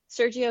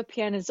 Sergio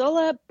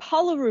Pianezzola,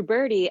 Paolo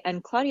Ruberti,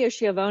 and Claudio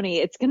Schiavone.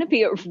 It's going to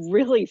be a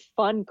really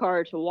fun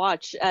car to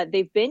watch.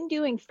 They've been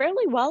doing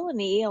fairly well in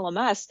the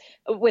ELMS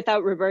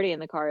without Ruberti in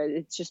the car.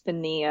 It's just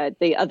been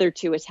the other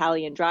two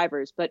Italian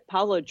drivers, but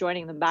Paolo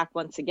joining them back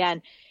once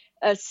again.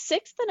 A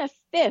sixth and a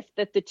fifth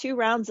at the 2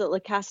 rounds at Le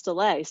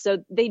Castellet.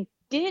 So they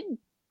did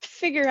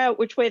figure out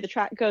which way the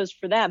track goes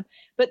for them,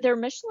 but they're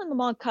Michelin Le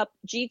Mans Cup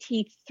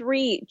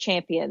GT3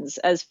 champions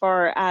as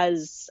far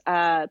as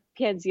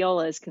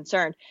Pianezzola is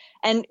concerned,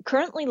 and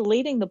currently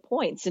leading the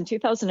points in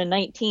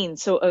 2019.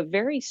 So a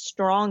very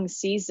strong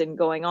season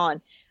going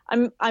on.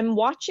 I'm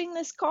watching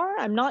this car.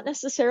 I'm not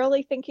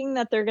necessarily thinking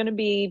that they're going to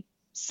be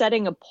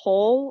setting a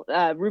pole.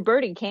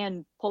 Ruberti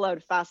can pull out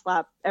a fast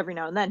lap every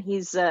now and then.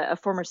 He's a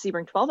former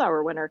Sebring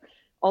 12-hour winner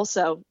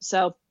also.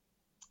 So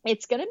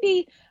it's going to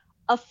be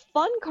a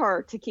fun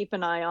car to keep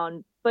an eye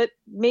on, but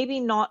maybe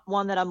not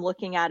one that I'm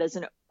looking at as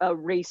a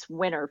race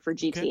winner for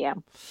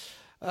GTM.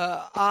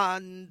 Okay.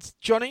 And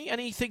Johnny,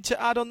 anything to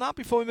add on that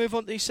before we move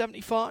on to the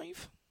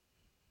 75?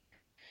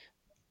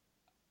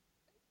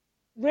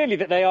 Really,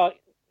 that they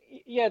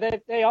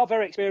are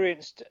very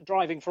experienced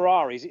driving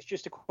Ferraris. It's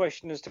just a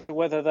question as to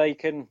whether they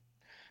can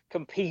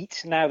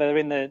compete now they're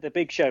in the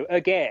big show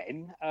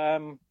again.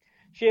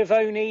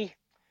 Schiavone,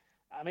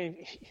 I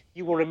mean,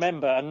 you will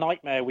remember a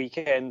nightmare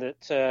weekend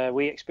that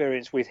we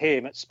experienced with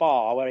him at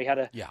Spa, where he had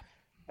a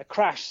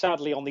crash,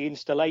 sadly, on the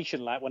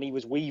installation lap when he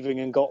was weaving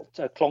and got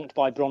clonked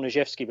by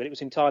Broniszewski, but it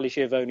was entirely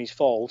Schiavone's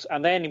fault.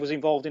 And then he was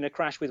involved in a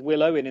crash with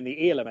Will Owen in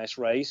the ELMS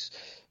race,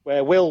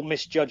 where Will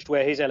misjudged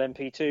where his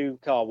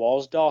LMP2 car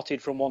was,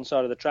 darted from one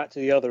side of the track to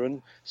the other,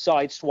 and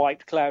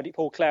sideswiped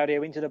poor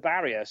Claudio into the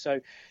barrier. So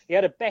he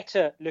had a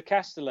better Le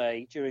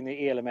Castellet during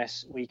the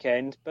ELMS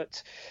weekend,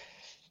 but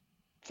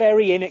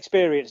very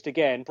inexperienced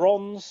again.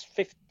 Bronze,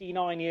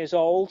 59 years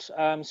old.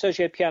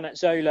 Sergio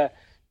Pianezzola,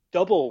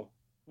 double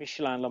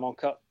Michelin Le Mans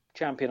Cup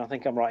champion, I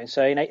think I'm right in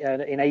saying,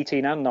 in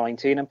 18 and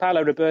 19. And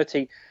Paolo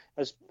Ruberti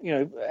has,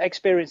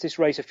 experienced this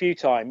race a few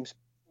times.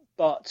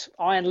 But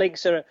Iron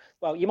Lynx are,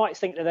 well, you might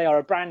think that they are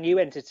a brand new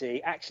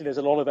entity. Actually, there's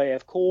a lot of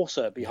AF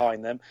Corsa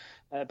behind them.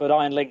 But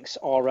Iron Lynx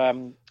are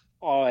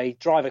a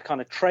driver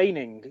kind of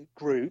training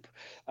group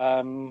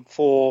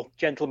for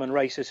gentlemen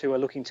racers who are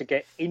looking to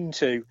get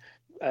into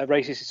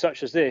races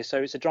such as this.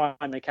 So it's a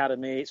driving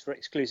academy, it's for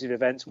exclusive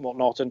events and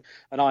whatnot, and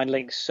Iron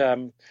Lynx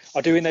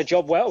are doing their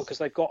job well because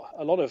they've got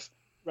a lot of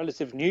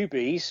relative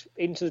newbies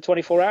into the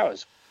 24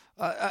 hours.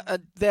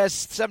 Their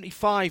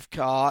 75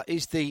 car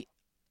is the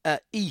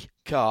E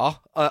car,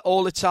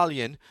 all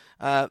Italian.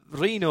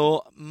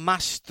 Rino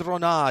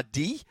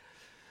Mastronardi,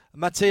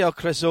 Matteo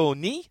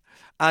Crezzoni,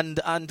 and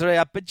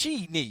Andrea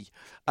Baggini.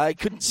 It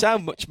couldn't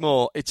sound much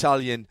more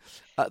Italian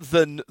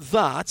than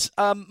that.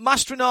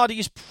 Mastronardi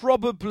is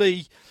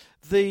probably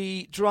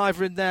the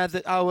driver in there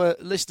that our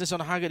listeners on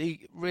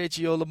Haggerty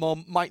Radio Le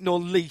Mans might know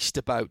least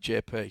about,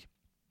 JP.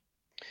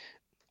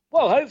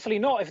 Well, hopefully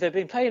not if they've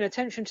been paying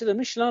attention to the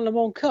Michelin Le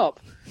Mans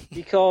Cup,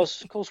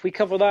 because, of course, we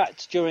cover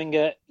that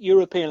during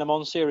European Le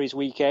Mans Series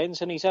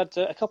weekends, and he's had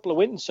a couple of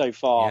wins so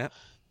far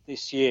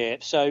this year.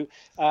 So,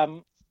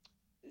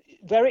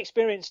 very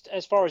experienced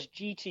as far as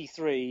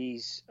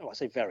GT3s. Oh, I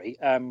say very.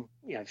 A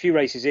few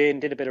races in,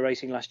 did a bit of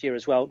racing last year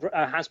as well.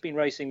 Has been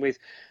racing with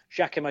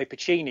Giacomo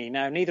Piccini.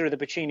 Now, neither of the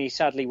Piccinis,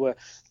 sadly, were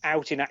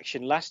out in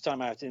action last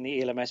time out in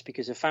the ELMS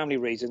because of family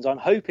reasons. I'm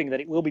hoping that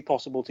it will be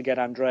possible to get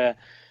Andrea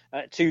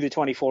to the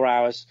 24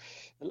 hours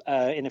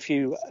in a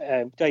few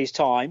days'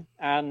 time.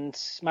 And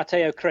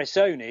Matteo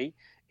Crezzoni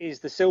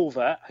is the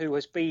silver, who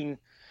has been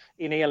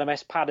in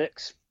ELMS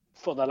paddocks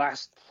for the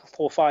last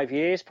 4 or 5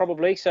 years,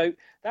 probably. So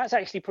that's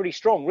actually pretty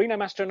strong. Rino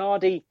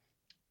Mastronardi,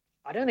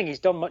 I don't think he's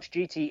done much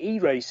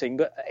GTE racing,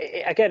 but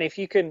again, if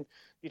you can,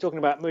 you're talking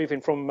about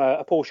moving from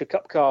a Porsche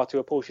Cup car to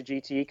a Porsche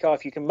GTE car.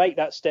 If you can make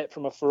that step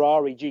from a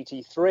Ferrari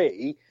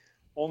GT3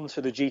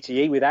 onto the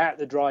GTE without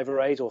the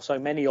driver aids, or so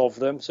many of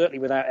them, certainly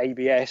without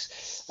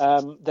ABS,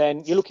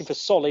 then you're looking for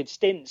solid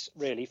stints,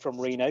 really, from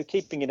Rino,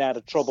 keeping it out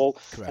of trouble.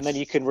 Correct. And then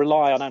you can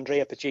rely on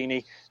Andrea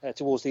Piccini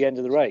towards the end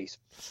of the race.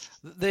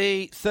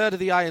 The third of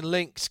the Iron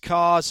Lynx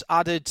cars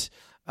added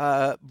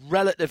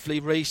relatively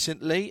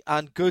recently,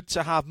 and good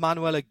to have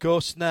Manuela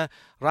Gostner,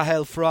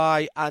 Rahel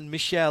Frey and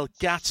Michelle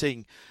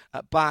Gatting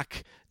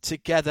back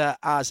together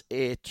as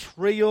a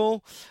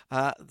trio.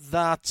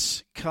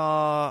 That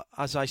car,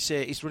 as I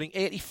say, is running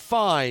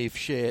 85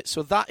 share.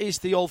 So that is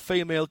the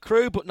all-female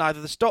crew, but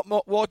neither the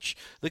stopwatch,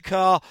 the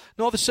car,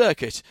 nor the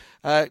circuit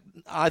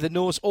either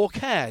knows or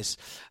cares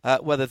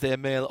whether they're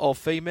male or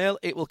female.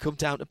 It will come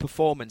down to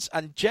performance.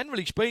 And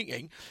generally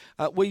speaking,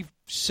 we've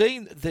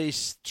seen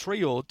this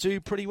trio do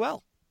pretty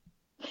well.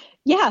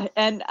 Yeah,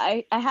 and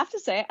I have to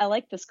say, I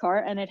like this car,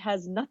 and it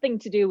has nothing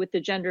to do with the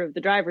gender of the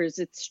drivers.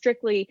 It's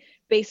strictly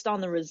based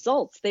on the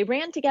results. They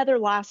ran together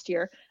last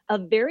year, a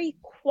very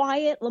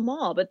quiet Le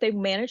Mans, but they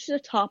managed a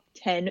top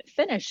 10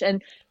 finish.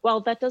 And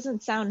while that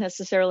doesn't sound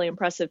necessarily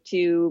impressive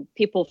to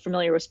people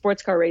familiar with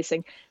sports car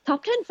racing,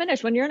 top 10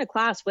 finish when you're in a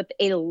class with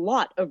a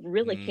lot of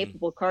really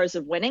capable cars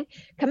of winning,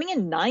 coming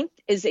in 9th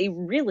is a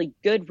really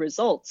good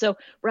result. So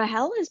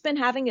Rahel has been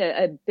having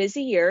a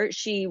busy year.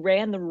 She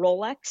ran the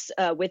Rolex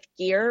with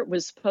gear,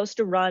 was supposed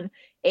to run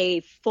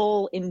a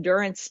full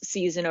endurance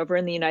season over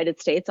in the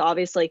United States.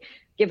 Obviously,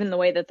 given the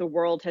way that the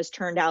world has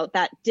turned out,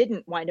 that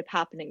didn't wind up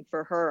happening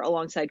for her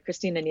alongside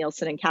Christina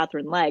Nielsen and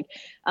Catherine Legg.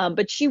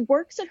 But she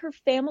works at her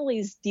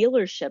family's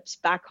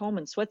dealerships back home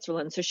in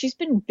Switzerland. So she's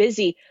been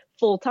busy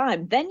full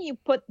time. Then you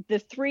put the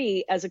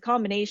three as a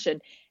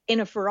combination in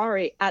a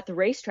Ferrari at the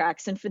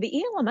racetracks. And for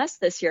the ELMS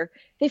this year,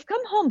 they've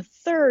come home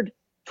third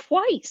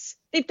twice.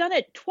 They've done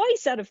it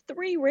twice out of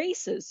 3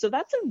 races. So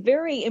that's a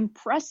very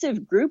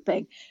impressive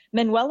grouping.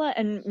 Manuela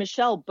and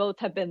Michelle both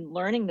have been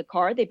learning the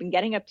car. They've been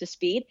getting up to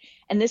speed.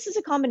 And this is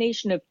a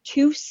combination of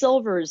 2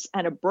 silvers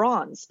and a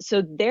bronze.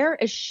 So they're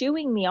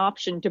eschewing the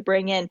option to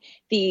bring in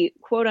the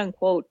quote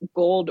unquote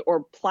gold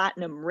or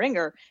platinum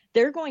ringer.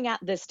 They're going at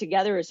this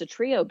together as a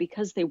trio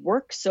because they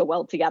work so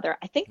well together.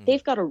 I think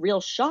they've got a real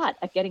shot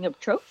at getting a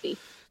trophy.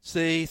 It's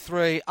the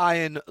 3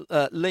 Iron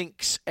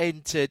Lynx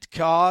entered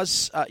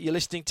cars. You're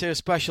listening to a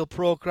special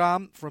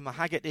programme from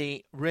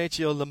Haggerty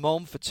Radio Le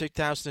Mans for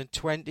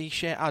 2020.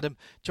 Shea Adam,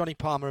 Johnny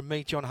Palmer and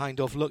me, John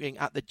Hindhaugh, looking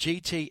at the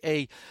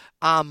GTE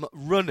AM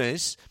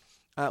runners.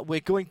 We're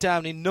going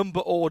down in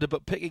number order,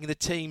 but picking the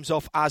teams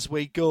off as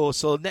we go.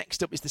 So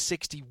next up is the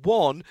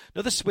 61,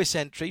 another Swiss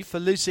entry for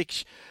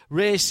Lusic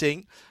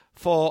Racing,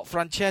 for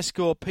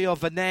Francesco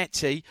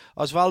Piovanetti,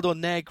 Osvaldo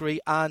Negri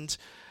and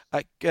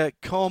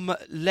Com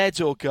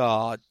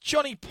Ledogard.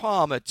 Johnny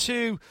Palmer,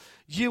 2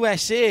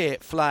 USA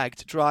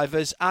flagged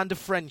drivers and a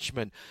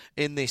Frenchman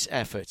in this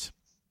effort.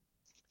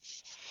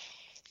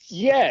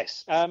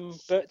 Yes,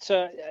 but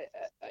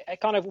a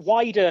kind of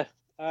wider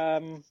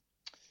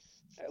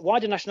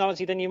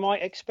nationality than you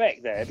might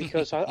expect there,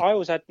 because I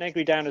always had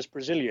Negri down as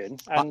Brazilian.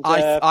 And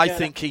I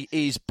think he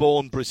is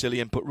born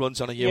Brazilian but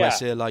runs on a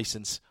USA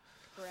licence.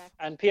 Correct.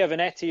 And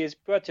Piovanetti is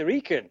Puerto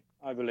Rican,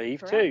 I believe,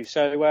 Correct. too.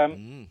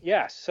 So,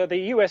 yes, so the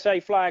USA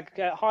flag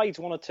hides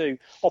 1 or 2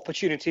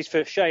 opportunities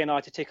for Shea and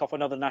I to tick off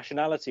another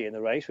nationality in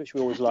the race, which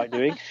we always like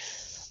doing.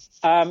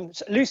 So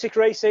Lusic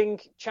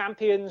Racing,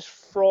 champions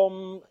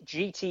from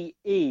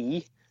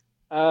GTE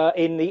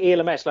in the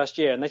ELMS last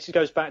year. And this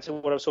goes back to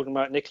what I was talking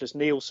about, Nicholas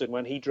Nielsen,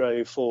 when he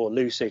drove for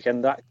Lusic,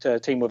 and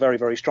that team were very,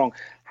 very strong.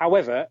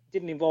 However,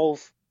 didn't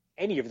involve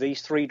any of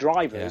these 3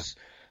 drivers.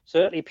 Yeah.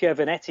 Certainly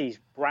Piovanetti's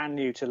brand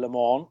new to Le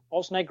Mans.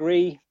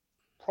 Osnegri,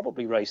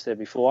 probably raced there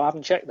before. I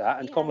haven't checked that.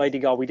 And Com Lady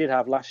Guard we did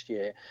have last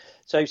year.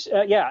 So,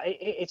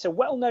 it's a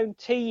well-known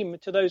team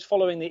to those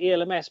following the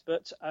ELMS,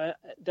 but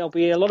there'll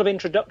be a lot of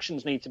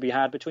introductions need to be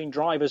had between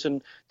drivers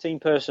and team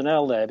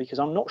personnel there, because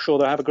I'm not sure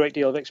they'll have a great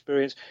deal of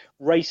experience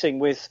racing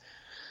with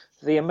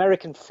the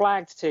American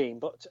flagged team.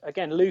 But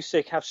again,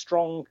 Lusick have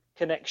strong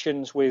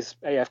connections with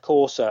AF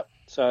Corsa.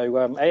 So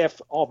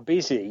AF are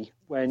busy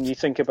when you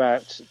think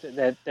about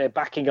they're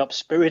backing up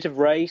Spirit of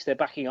Race, they're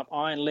backing up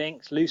Iron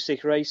Lynx,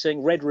 Lusick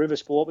Racing, Red River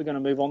Sport we're going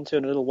to move on to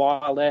in a little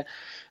while there,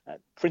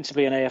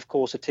 principally an AF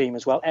Corsa team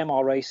as well,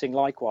 MR Racing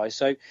likewise.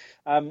 So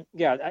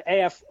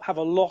AF have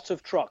a lot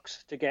of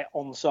trucks to get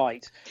on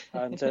site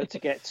and to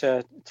get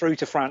through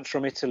to France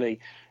from Italy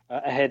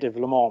ahead of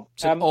Le Mans.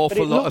 It's an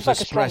awful lot of like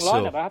a strong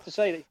espresso. lineup, I have to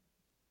say.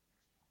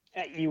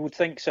 You would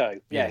think so,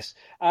 yes.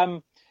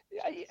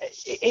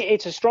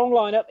 It's a strong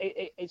lineup.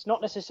 It's not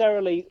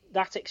necessarily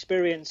that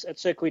experience at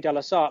Circuit de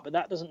la Sarthe, but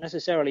that doesn't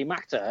necessarily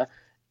matter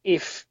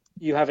if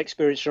you have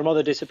experience from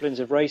other disciplines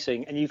of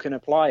racing and you can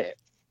apply it.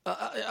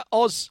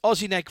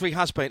 Ozzy Negri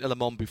has been to Le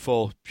Mans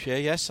before,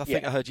 Shea, yes? I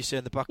think I heard you say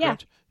in the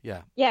background.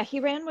 Yeah,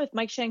 he ran with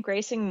Mike Shank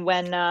Racing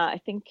when I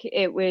think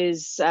it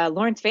was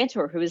Lawrence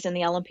Vantour who was in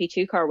the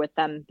LMP2 car with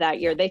them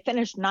that year. They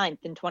finished 9th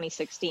in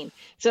 2016.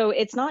 So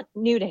it's not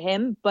new to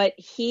him, but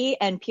he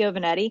and Pio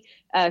Vanetti,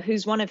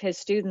 who's one of his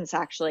students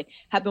actually,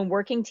 have been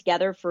working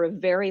together for a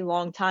very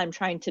long time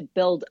trying to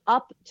build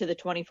up to the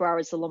 24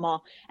 Hours of Le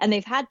Mans. And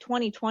they've had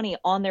 2020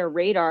 on their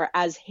radar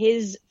as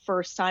his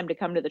first time to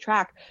come to the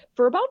track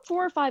for about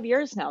 4 or 5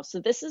 years now. So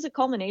this is a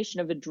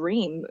culmination of a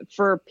dream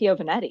for Pio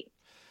Vanetti.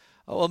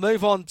 We'll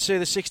move on to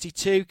the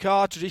 62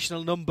 car,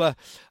 traditional number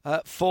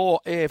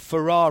for a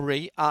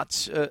Ferrari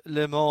at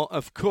Le Mans,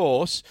 of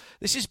course.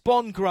 This is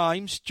Bon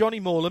Grimes, Johnny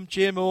Morlam,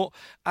 JMO,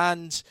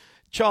 and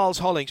Charles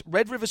Hollings.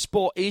 Red River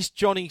Sport is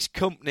Johnny's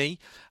company.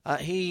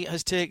 He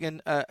has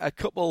taken a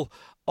couple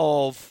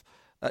of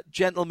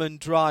gentleman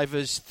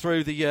drivers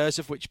through the years,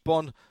 of which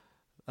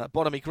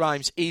Bonamy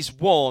Grimes is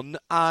one,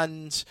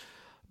 and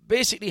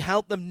basically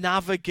helped them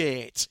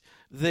navigate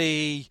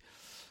the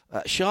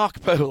shark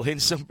pool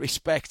in some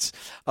respects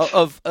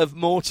of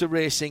motor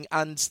racing,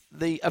 and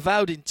the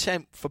avowed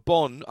intent for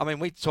Bon. I mean,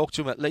 we talked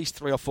to him at least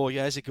 3 or 4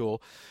 years ago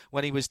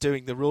when he was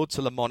doing the Road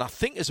to Le Mans, I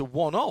think as a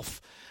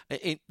one-off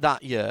in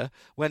that year,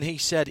 when he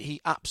said he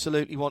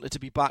absolutely wanted to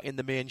be back in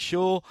the main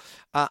show,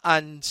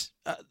 and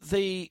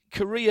the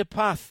career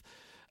path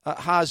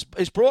has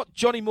brought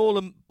Johnny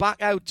Morlam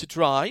back out to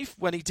drive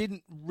when he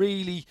didn't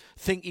really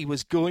think he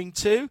was going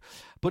to,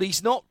 but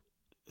he's not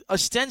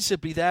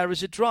ostensibly there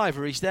as a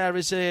driver. He's there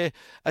as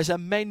a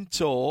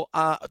mentor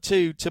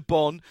to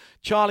Bon.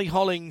 Charlie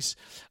Hollings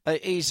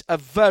is a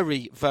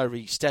very,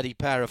 very steady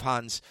pair of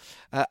hands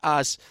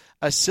as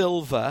a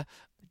silver.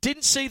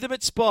 Didn't see them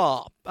at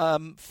Spa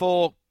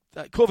for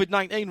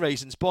COVID-19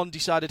 reasons. Bon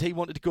decided he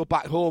wanted to go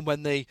back home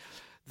when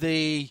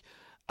the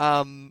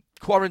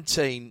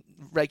quarantine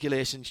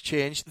regulations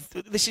changed.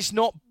 This is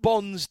not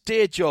Bon's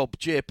day job,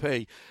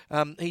 JP.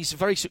 He's a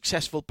very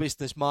successful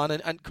businessman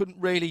and couldn't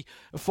really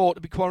afford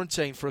to be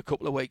quarantined for a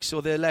couple of weeks, so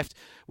they left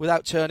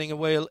without turning a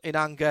wheel in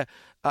anger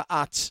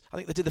I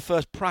think they did the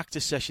first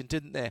practice session,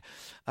 didn't they,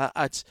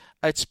 at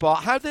Spa.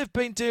 How they've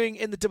been doing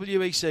in the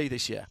WEC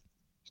this year?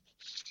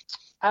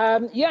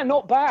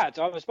 Not bad.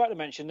 I was about to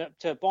mention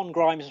that Bon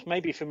Grimes may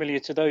be familiar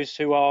to those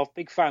who are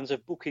big fans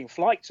of booking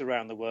flights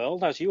around the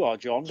world, as you are,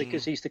 John,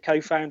 because he's the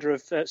co-founder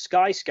of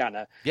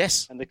Skyscanner.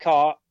 Yes. And the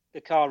car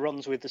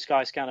runs with the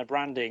Skyscanner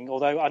branding,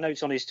 although I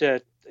noticed on his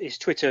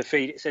Twitter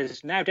feed it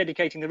says, now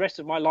dedicating the rest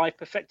of my life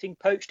perfecting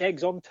poached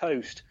eggs on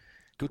toast.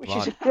 Which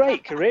is a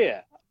great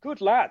career. Good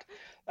lad.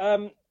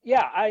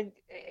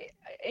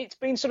 It's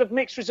been sort of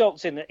mixed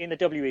results in the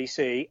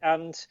WEC,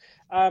 and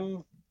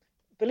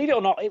believe it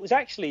or not, it was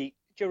actually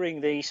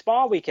during the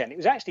Spa weekend, it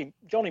was actually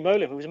Johnny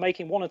Morlam who was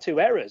making 1 or 2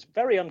 errors,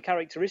 very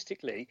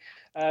uncharacteristically,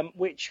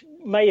 which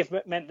may have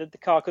meant that the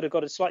car could have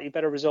got a slightly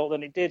better result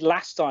than it did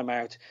last time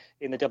out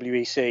in the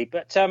WEC.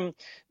 But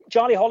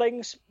Charlie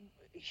Hollings,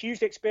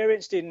 hugely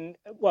experienced in,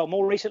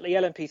 more recently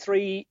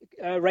LMP3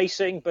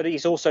 racing, but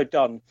he's also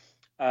done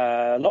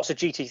lots of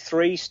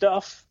GT3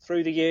 stuff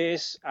through the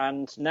years,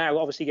 and now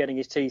obviously getting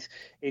his teeth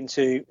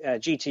into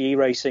GTE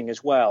racing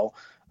as well.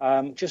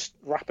 Just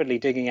rapidly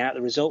digging out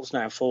the results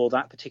now for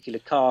that particular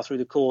car through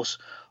the course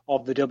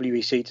of the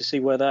WEC to see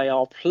where they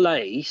are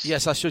placed.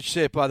 Yes, I should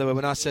say, by the way,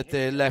 when I said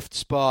they left the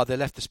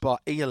Spa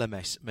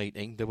ELMS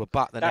meeting. They were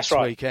back the next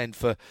weekend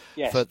for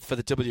the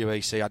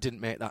WEC. I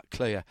didn't make that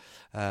clear.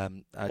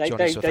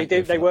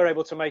 They were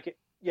able to make it.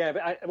 Yeah,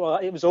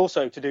 but it was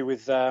also to do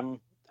with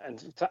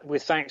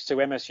with thanks to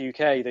MS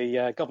UK,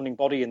 the governing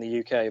body in the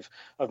UK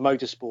of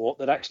motorsport,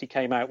 that actually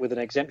came out with an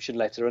exemption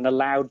letter and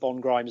allowed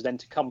Bon Grimes then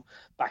to come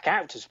back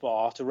out to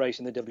Spa to race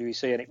in the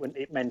WEC, and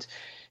it meant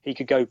he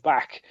could go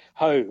back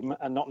home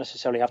and not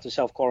necessarily have to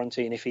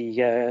self-quarantine if he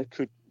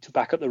could, to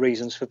back up the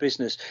reasons for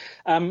business.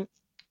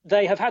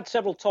 They have had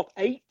several top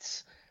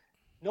 8s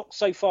Not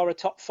so far a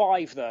top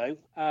 5, though.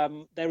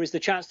 There is the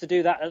chance to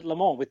do that at Le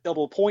Mans with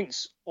double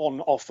points on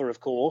offer, of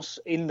course,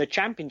 in the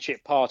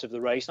championship part of the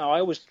race. Now, I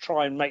always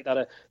try and make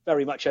that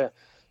very much a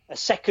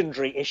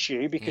secondary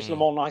issue because Le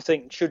Mans, I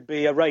think, should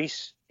be a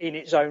race in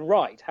its own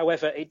right.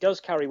 However, it does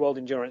carry World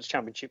Endurance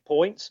Championship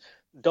points,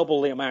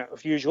 double the amount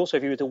of usual. So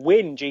if you were to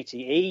win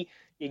GTE,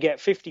 you get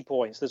 50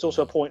 points. There's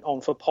also a point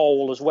on for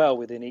pole as well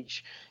within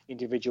each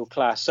individual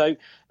class. So,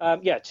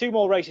 2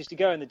 more races to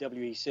go in the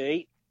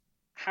WEC.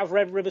 Have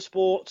Red River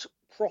Sport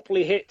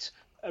properly hit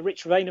a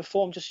rich vein of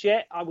form just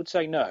yet? I would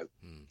say no.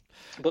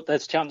 But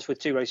there's a chance with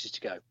 2 races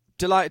to go.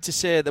 Delighted to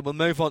say that we'll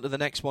move on to the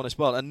next one as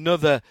well.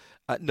 Another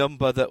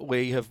number that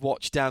we have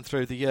watched down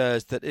through the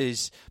years that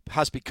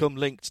has become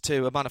linked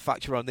to a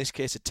manufacturer, in this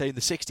case a team.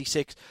 The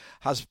 66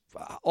 has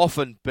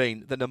often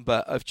been the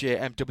number of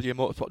JMW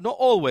Motorsport. Not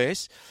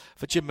always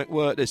for Jim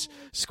McWhirter's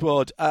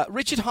squad.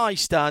 Richard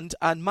Highstand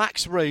and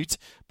Max Root,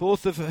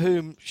 both of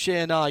whom Shea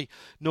and I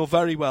know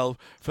very well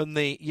from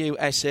the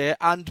USA,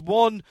 and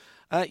one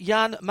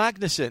Jan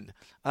Magnussen.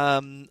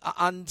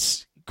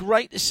 And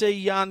great to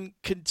see Jan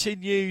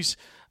continues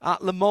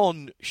at Le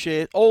Mans,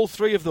 Shea. All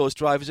 3 of those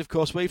drivers, of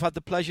course, we've had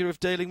the pleasure of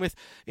dealing with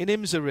in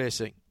IMSA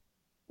racing.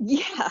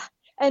 Yeah,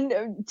 and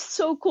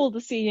so cool to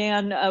see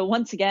Jan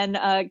once again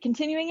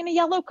continuing in a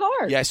yellow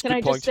car. Yes, Can I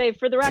point. just say,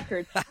 for the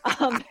record,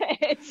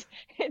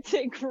 it's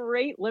a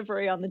great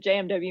livery on the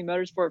JMW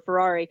Motorsport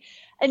Ferrari.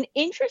 An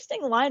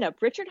interesting lineup.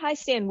 Richard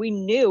Highstand, we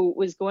knew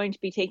was going to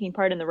be taking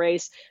part in the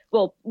race.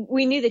 Well,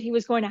 we knew that he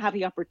was going to have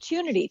the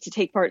opportunity to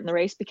take part in the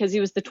race because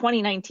he was the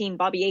 2019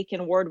 Bobby Aiken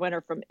Award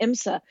winner from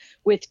IMSA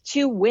with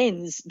 2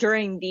 wins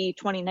during the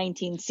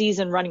 2019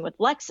 season running with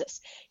Lexus.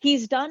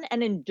 He's done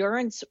an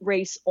endurance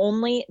race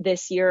only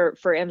this year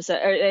for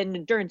IMSA, or an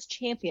endurance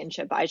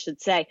championship, I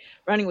should say,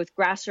 running with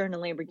Grasser and a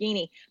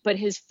Lamborghini. But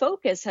his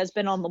focus has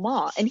been on Le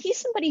Mans, and he's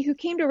somebody who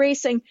came to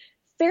racing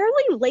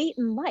fairly late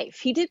in life.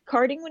 He did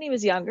karting when he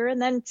was younger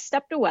and then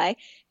stepped away,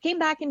 came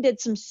back and did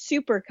some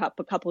Super Cup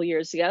a couple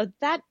years ago.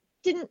 That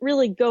didn't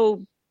really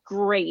go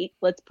great,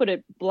 let's put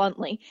it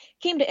bluntly.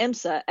 Came to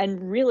IMSA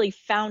and really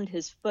found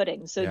his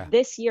footing. So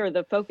This year,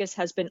 the focus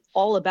has been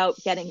all about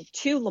getting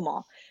to Le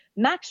Mans.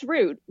 Max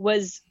Root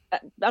was,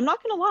 I'm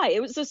not going to lie,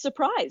 it was a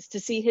surprise to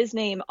see his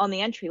name on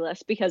the entry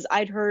list because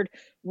I'd heard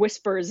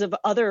whispers of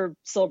other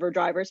silver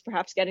drivers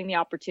perhaps getting the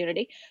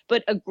opportunity,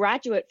 but a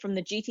graduate from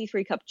the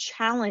GT3 Cup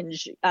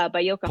Challenge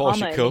by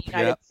Yokohama in the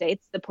United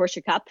States, the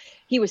Porsche Cup.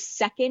 He was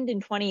 2nd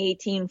in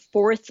 2018,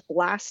 4th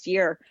last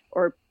year,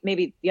 or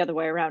maybe the other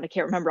way around. I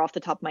can't remember off the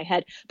top of my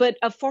head, but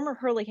a former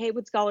Hurley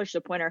Haywood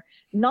Scholarship winner,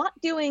 not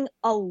doing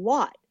a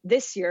lot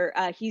this year.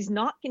 He's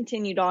not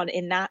continued on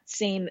in that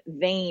same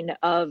vein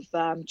of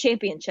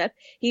championship.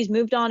 He's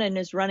moved on and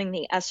is running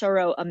the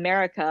SRO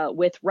America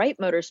with Wright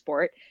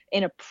Motorsport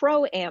in a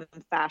pro-am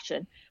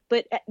fashion.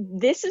 But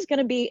this is going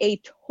to be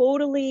a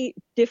totally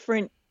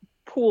different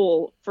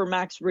pool for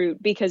Max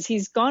Root because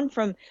he's gone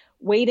from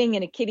wading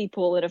in a kiddie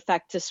pool, in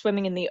effect, to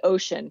swimming in the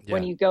ocean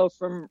when you go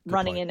from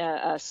running in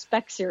a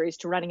spec series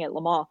to running at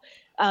Le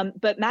Mans.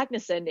 But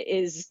Magnussen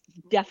is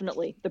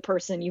definitely the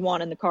person you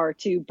want in the car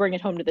to bring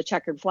it home to the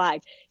checkered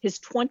flag. His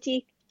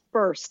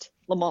 21st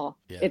Le Mans.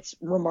 Yeah. It's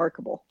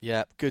remarkable.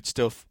 Yeah, good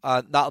stuff.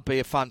 That'll be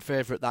a fan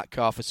favourite, that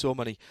car, for so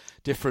many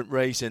different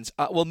reasons.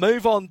 We'll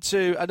move on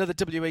to another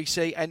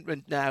WEC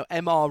entrant now,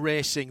 MR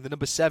Racing, the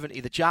number 70,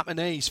 the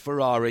Japanese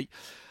Ferrari,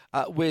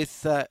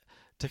 with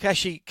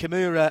Takeshi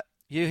Kimura,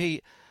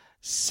 Yuhi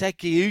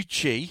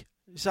Sekiguchi,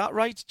 is that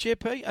right,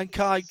 JP? And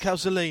Kai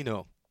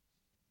Causellino.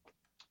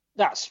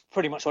 That's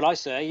pretty much what I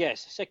say,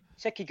 yes.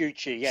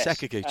 Sekiguchi, yes.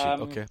 Sekiguchi,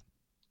 okay.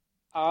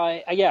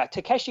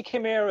 Takeshi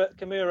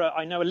Kimura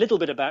I know a little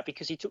bit about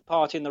because he took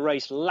part in the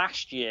race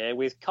last year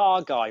with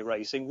Car Guy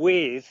Racing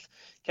with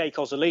Kei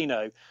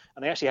Causellino,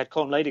 and they actually had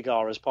Con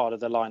Ledergar as part of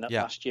the lineup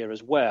last year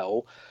as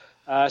well.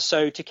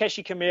 So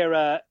Takeshi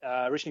Kimura,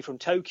 originally from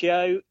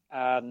Tokyo,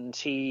 and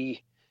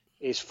he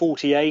is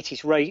 48.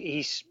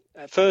 His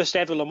first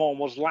ever Le Mans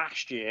was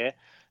last year,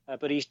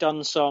 but he's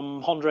done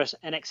some Honda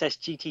NXS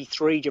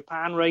GT3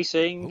 Japan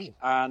racing,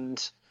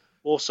 and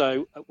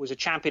also was a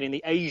champion in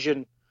the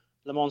Asian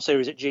Le Mans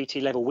Series at GT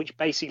level, which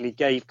basically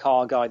gave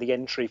Car Guy the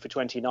entry for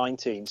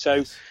 2019.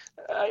 So,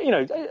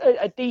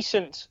 a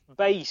decent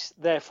base,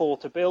 therefore,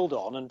 to build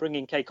on, and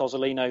bringing Kei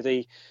Causellino,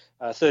 the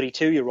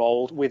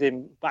 32-year-old, with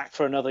him back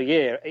for another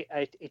year.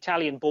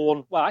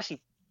 Italian-born, well,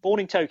 actually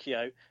born in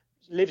Tokyo,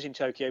 lives in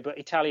Tokyo, but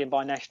Italian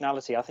by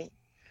nationality. I think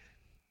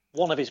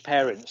one of his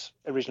parents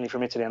originally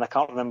from Italy, and I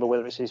can't remember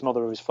whether it's his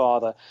mother or his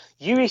father.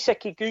 Yui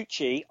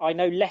Sekiguchi, I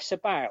know less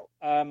about,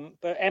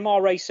 but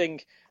MR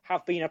Racing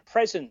have been a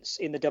presence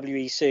in the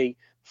WEC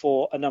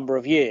for a number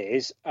of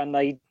years, and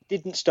they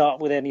didn't start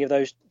with any of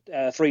those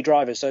 3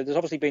 drivers. So there's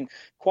obviously been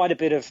quite a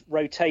bit of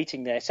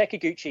rotating there.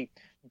 Sekiguchi,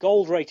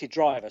 gold-rated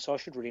driver, so I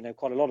should really know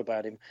quite a lot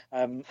about him.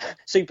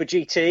 Super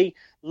GT,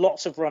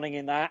 lots of running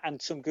in that, and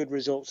some good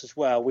results as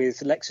well with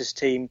the Lexus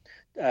team,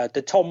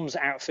 the Tom's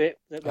outfit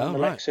that ran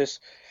Lexus.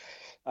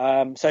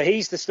 So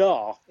he's the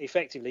star,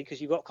 effectively, because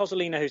you've got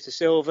Causellino, who's the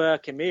silver,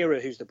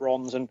 Kimura, who's the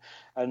bronze, and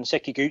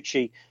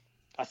Sekiguchi,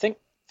 I think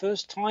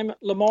first time at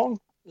Le Mans.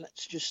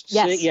 Let's just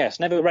Yes. see. Yes,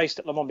 never raced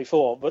at Le Mans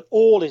before, but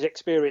all his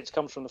experience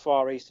comes from the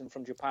Far East and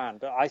from Japan.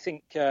 But I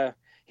think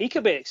he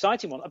could be an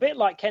exciting one, a bit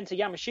like Kenta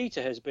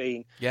Yamashita has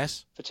been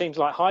for teams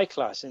like High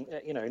Class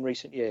in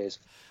recent years.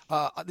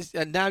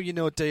 And now you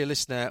know, dear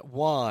listener,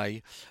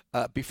 why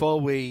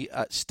before we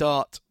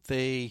start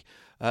the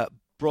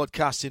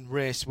broadcasting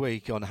race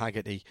week on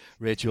Haggerty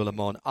Radio Le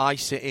Mans, I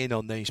sit in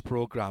on these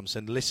programmes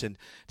and listen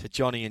to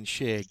Johnny and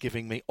Shay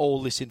giving me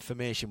all this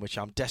information, which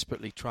I'm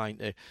desperately trying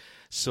to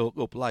soak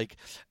up like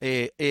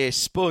a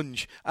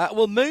sponge.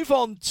 We'll move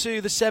on to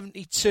the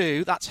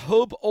 72. That's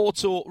Hub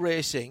Auto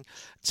Racing.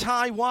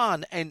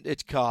 Taiwan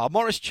entered car.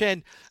 Maurice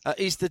Chen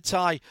is the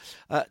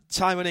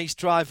Taiwanese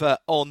driver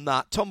on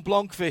that. Tom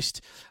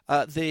Blomqvist,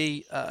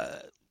 the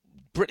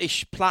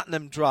British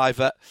Platinum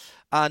driver,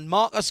 and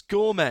Marcos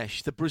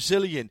Gomes, the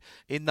Brazilian,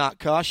 in that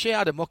car. Shay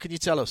Adam, what can you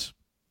tell us?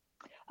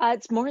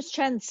 It's Maurice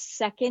Chen's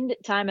second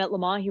time at Le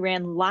Mans. He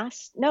ran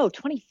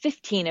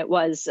 2015 it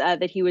was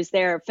that he was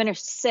there,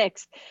 finished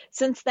 6th.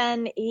 Since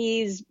then,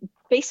 he's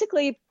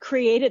basically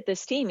created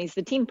this team. He's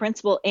the team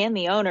principal and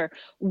the owner.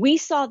 We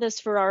saw this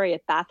Ferrari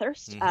at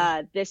Bathurst.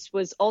 This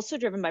was also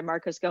driven by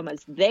Marcos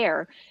Gomes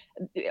there.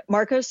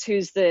 Marcos,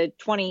 who's the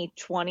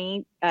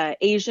 2020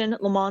 Asian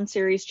Le Mans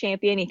Series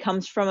champion, he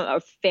comes from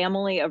a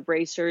family of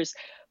racers,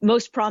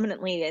 most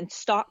prominently in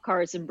stock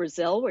cars in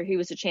Brazil, where he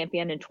was a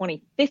champion in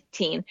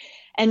 2015.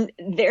 And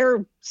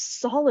they're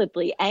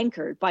solidly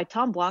anchored by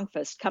Tom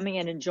Blomqvist coming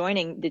in and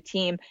joining the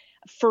team.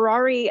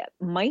 Ferrari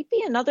might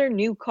be another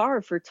new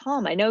car for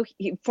Tom. I know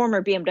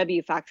former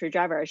BMW factory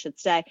driver, I should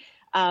say.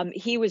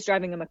 He was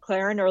driving a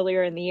McLaren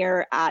earlier in the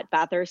year at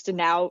Bathurst, and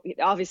now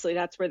obviously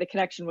that's where the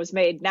connection was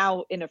made,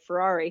 now in a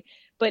Ferrari.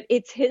 But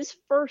it's his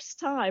first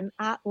time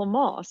at Le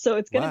Mans, so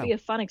it's going to be a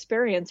fun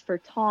experience for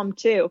Tom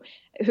too,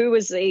 who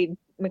was a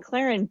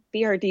McLaren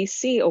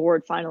BRDC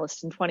award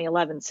finalist in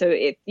 2011. So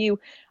if you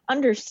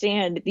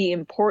understand the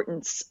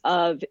importance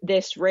of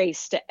this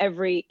race to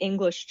every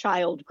English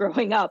child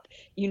growing up,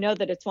 you know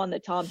that it's one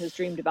that Tom has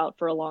dreamed about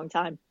for a long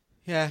time.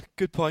 Yeah,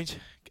 good point.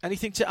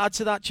 Anything to add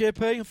to that,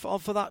 JP,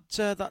 for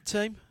that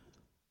team?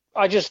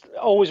 I just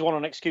always want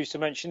an excuse to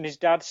mention his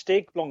dad,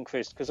 Stig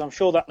Blomqvist, because I'm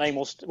sure that name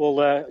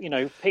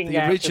will ping the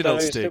out original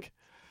to those Stig.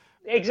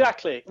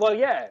 Exactly. Well,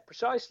 yeah,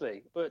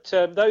 precisely. But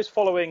those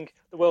following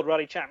the World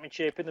Rally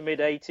Championship in the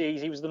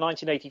mid-'80s, he was the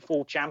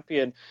 1984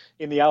 champion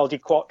in the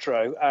Aldi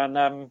Quattro. And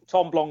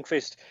Tom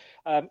Blomqvist,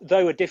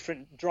 though a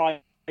different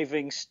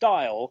driving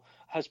style,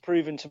 has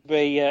proven to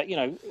be,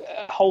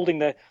 holding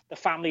the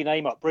family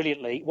name up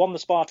brilliantly. Won the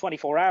Spa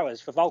 24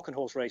 Hours for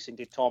Valkenhorst Racing,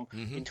 did Tom,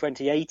 in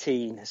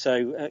 2018.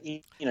 So,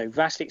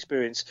 vast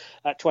experience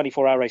at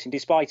 24-hour racing,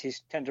 despite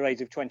his tender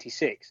age of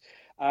 26.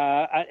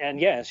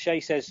 As Shay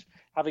says,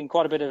 having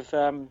quite a bit of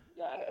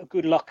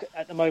good luck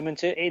at the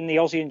moment in the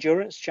Aussie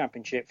Endurance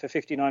Championship for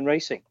 59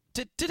 Racing.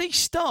 Did he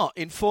start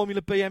in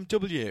Formula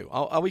BMW?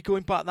 Are we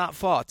going back that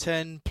far,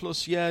 10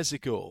 plus years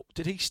ago?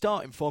 Did he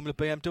start in Formula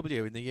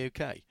BMW in the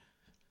UK?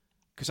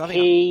 Because I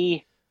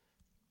think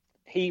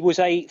he was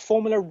a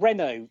Formula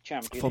Renault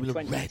champion in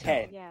 2010.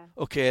 Renault. Yeah.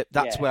 Okay,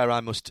 that's where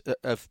I must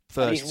have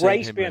first He's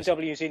raced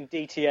BMWs in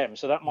DTM,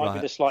 so that might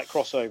be the slight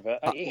crossover.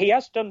 He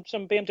has done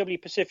some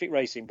BMW Pacific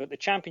racing, but the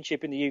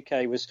championship in the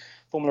UK was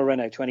Formula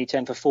Renault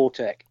 2010 for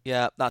Fortec.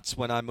 Yeah, that's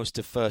when I must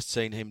have first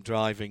seen him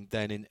driving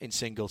then in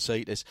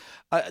single-seaters.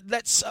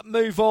 Let's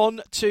move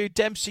on to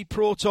Dempsey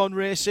Proton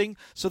Racing.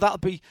 So that'll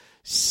be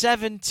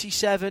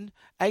 77,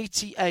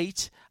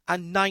 88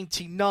 and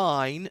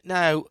 99.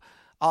 Now,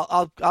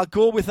 I'll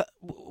go with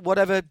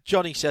whatever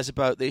Johnny says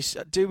about this.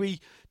 Do we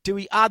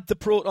add the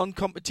Proton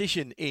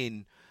competition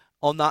in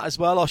on that as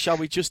well, or shall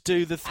we just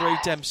do the 3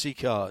 Dempsey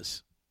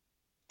cars?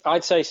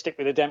 I'd say stick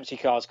with the Dempsey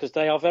cars because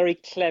they are very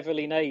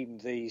cleverly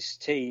named, these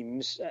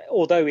teams,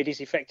 although it is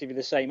effectively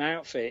the same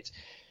outfit.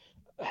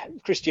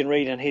 Christian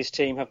Reed and his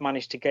team have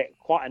managed to get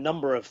quite a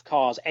number of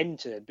cars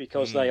entered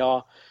because they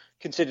are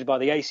considered by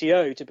the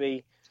ACO to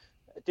be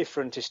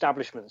different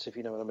establishments, if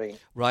you know what I mean.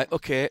 Right,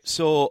 okay.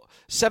 So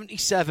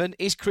 77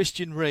 is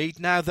Christian Reed,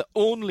 now the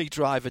only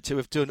driver to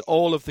have done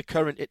all of the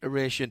current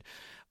iteration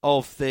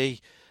of the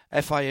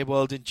FIA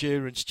World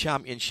Endurance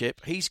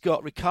Championship. He's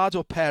got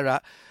Ricardo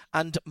Pera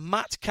and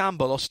Matt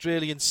Campbell,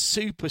 Australian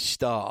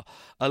superstar,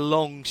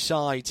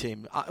 alongside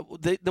him.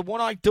 The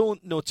one I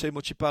don't know too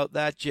much about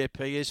there,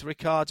 JP, is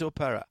Ricardo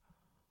Pera.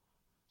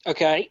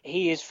 Okay,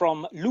 he is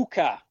from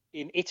Lucca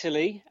in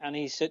Italy, and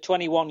he's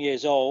 21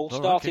 years old.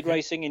 Started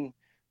racing in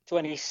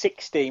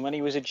 2016 when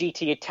he was a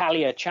GT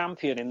Italia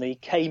champion in the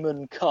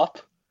Cayman Cup.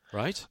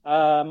 Right.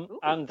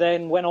 And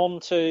then went on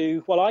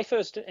to, I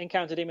first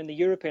encountered him in the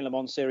European Le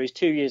Mans Series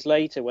 2 years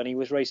later when he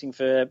was racing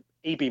for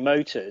EB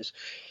Motors.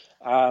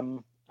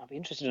 I'd be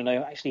interested to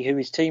know actually who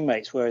his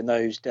teammates were in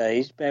those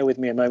days. Bear with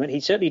me a moment. He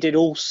certainly did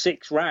all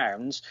 6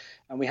 rounds,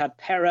 and we had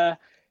Pera,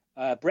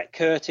 Brett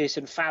Curtis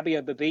and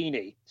Fabio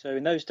Babini. So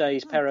in those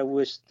days, Pera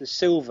was the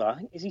silver.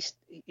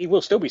 He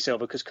will still be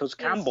silver because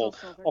Campbell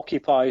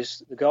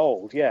occupies the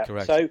gold. Yeah.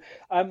 Correct. So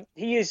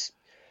he is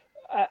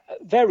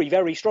very,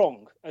 very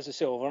strong as a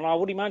silver, and I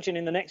would imagine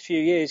in the next few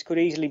years could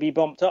easily be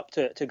bumped up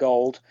to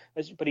gold.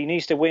 But he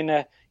needs to win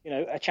a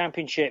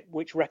championship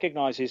which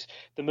recognises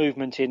the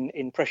movement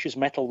in precious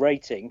metal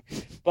rating.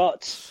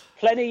 But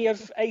plenty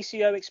of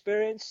ACO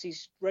experience.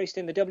 He's raced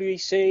in the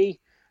WEC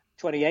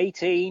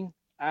 2018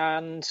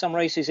 and some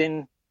races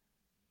in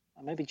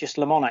maybe just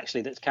Le Mans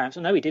actually that counts.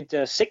 I know he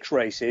did 6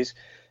 races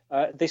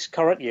this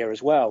current year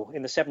as well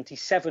in the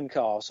 77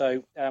 car.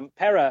 So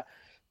Pera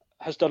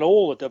has done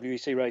all the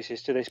WEC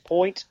races to this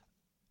point.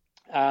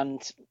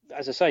 And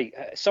as I say,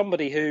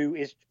 somebody who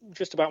is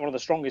just about one of the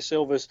strongest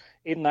silvers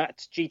in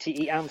that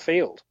GTE and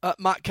field.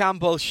 Matt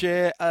Campbell,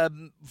 Shea,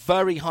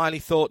 very highly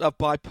thought of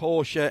by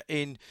Porsche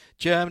in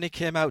Germany,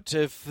 came out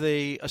of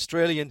the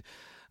Australian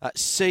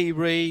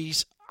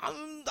series.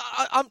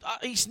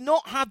 He's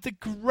not had the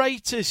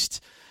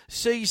greatest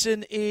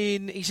season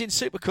he's in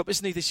Super Cup,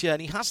 isn't he, this year?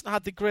 And he hasn't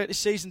had the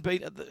greatest season.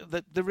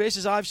 The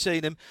races I've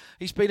seen him,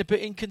 he's been a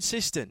bit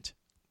inconsistent.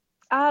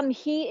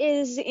 He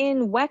is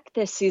in WEC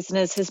this season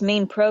as his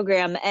main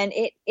program, and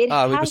it he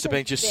must have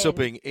been just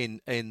subbing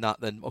in that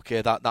then.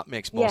 Okay, that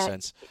makes more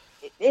sense.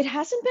 It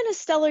hasn't been a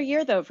stellar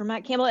year, though, for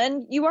Matt Campbell,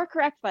 and you are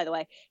correct, by the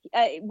way.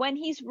 When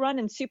he's run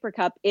in Super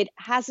Cup, he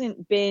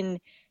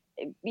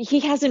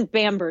hasn't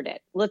bambered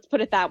it. Let's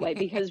put it that way,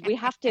 because we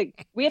have to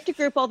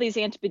group all these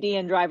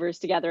Antipodean drivers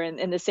together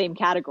in the same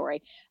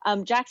category.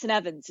 Jackson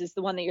Evans is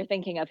the one that you're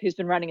thinking of, who's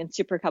been running in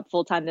Super Cup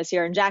full time this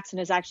year, and Jackson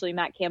is actually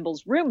Matt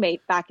Campbell's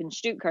roommate back in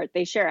Stuttgart.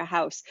 They share a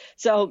house,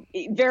 so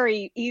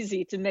very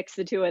easy to mix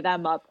the two of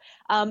them up.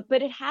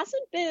 But it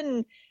hasn't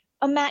been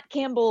a Matt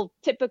Campbell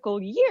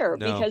typical year,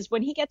 because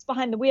when he gets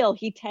behind the wheel,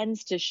 he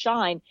tends to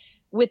shine.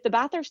 With the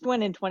Bathurst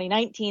win in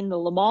 2019, the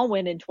Le Mans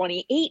win in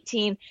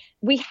 2018,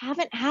 we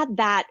haven't had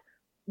that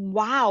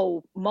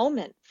wow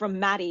moment from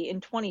Matty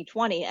in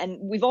 2020, and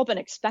we've all been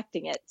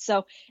expecting it.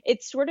 So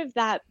it's sort of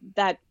that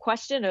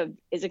question of,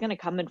 is it going to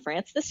come in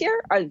France this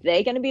year? Are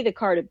they going to be the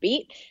car to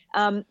beat?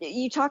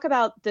 You talk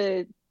about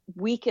the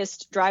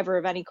weakest driver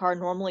of any car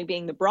normally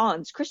being the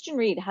bronze. Christian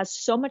Reed has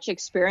so much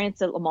experience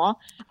at Le Mans.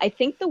 I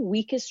think the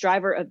weakest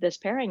driver of this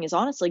pairing is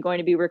honestly going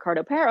to be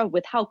Ricardo Pera,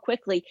 with how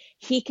quickly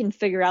he can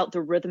figure out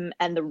the rhythm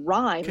and the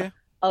rhyme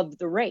of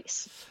the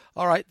race.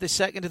 All right, the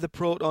second of the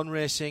Proton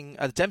Racing,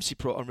 the Dempsey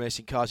Proton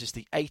Racing cars is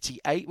the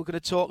 88 we're going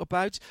to talk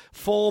about.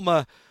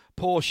 Former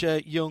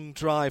Porsche young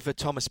driver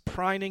Thomas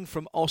Preining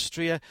from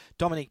Austria,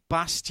 Dominic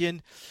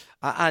Bastian,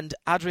 and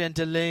Adrien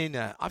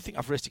Delena. I think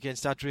I've raced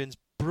against Adrian's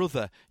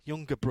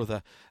younger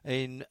brother,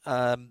 in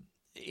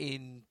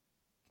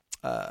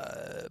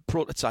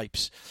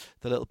prototypes,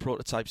 the little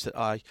prototypes that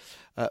I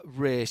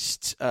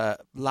raced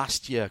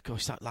last year.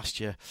 Gosh, that last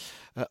year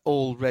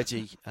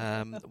already,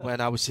 when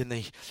I was in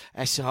the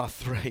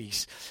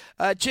SR3s.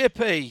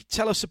 JP,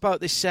 tell us about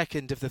this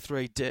second of the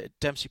 3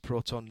 Dempsey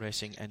Proton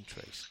Racing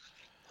entries.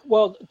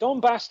 Well, Dom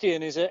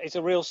Bastian is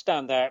a real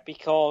standout,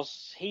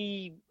 because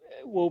he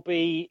will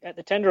be at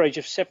the tender age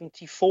of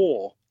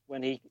 74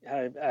 when he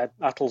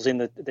battles in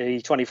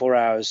the 24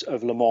 hours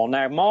of Le Mans.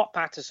 Now, Mark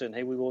Patterson,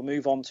 who we will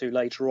move on to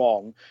later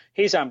on,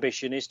 his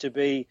ambition is to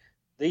be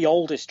the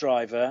oldest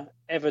driver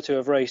ever to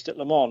have raced at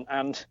Le Mans.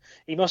 And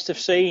he must have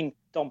seen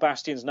Dom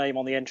Bastian's name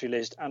on the entry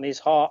list, and his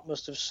heart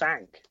must have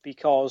sank,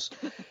 because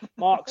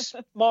Mark's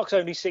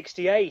only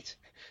 68.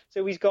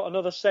 So he's got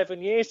another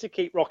 7 years to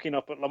keep rocking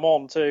up at Le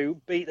Mans to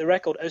beat the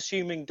record,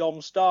 assuming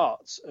Dom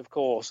starts, of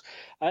course.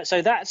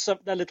 So that's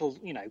a little,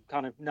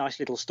 kind of nice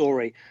little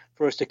story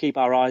for us to keep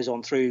our eyes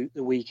on through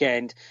the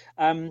weekend.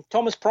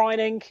 Thomas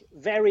Preining,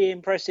 very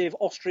impressive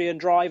Austrian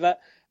driver,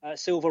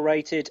 silver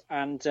rated,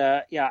 and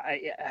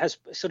has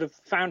sort of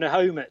found a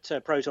home at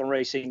Proton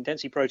Racing,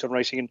 Dempsey Proton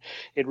Racing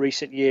in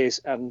recent years.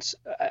 And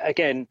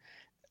again,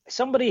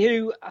 somebody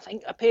who I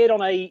think appeared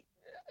on a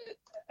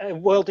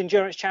World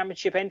Endurance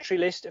Championship entry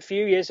list a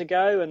few years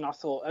ago, and I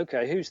thought,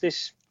 okay, who's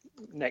this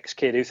next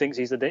kid who thinks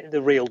he's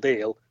the real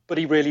deal? But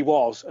he really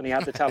was, and he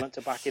had the talent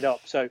to back it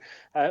up. So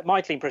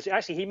mightily impressive.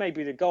 Actually, he may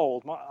be the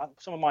gold.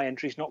 Some of my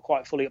entries not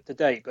quite fully up to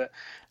date, but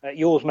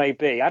yours may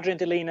be. Adrien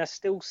Delena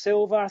still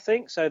silver, I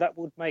think, so that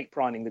would make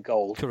Preining the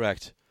gold.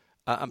 Correct.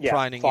 And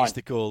Preining is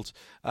the gold.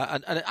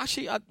 And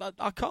actually,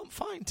 I can't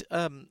find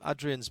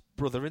Adrian's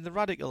brother in the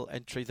Radical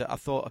entry that I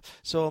thought.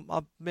 So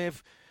I may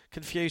have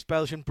confused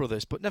Belgian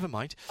brothers, but never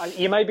mind.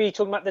 You may be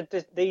talking about the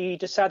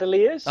de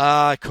Sadeliers?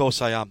 Of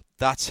course I am.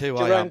 That's who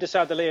I am. Jerome de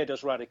Sadelier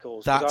does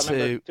Radicals. That's I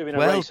remember doing a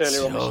race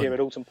earlier on this year at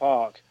Alton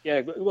Park.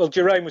 Yeah, well,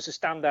 Jerome was a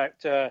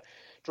standout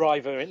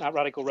driver in that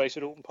Radical race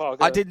at Alton Park.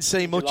 I didn't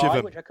see much of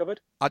him. Which I covered.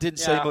 I didn't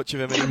see much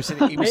of him,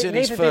 and he was in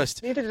his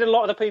first. Neither did a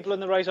lot of the people in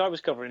the race I was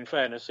covering, in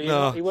fairness.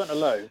 So he weren't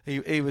alone.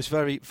 He was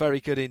very,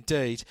 very good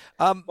indeed.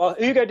 Well,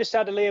 Hugo de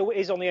Sadelier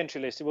is on the entry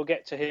list, and we'll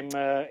get to him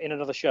in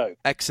another show.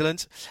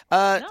 Excellent.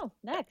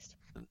 Next.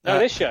 No,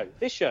 this show.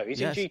 He's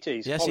yes, in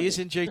GTs. Yes, he is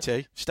in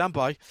GT. Stand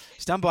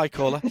by,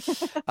 caller.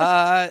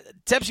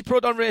 Dempsey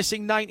Proton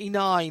Racing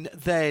 99.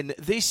 Then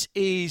this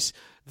is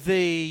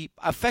the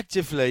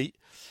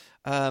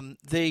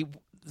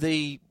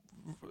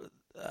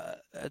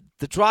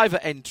the driver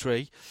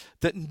entry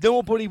that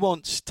nobody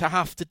wants to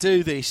have to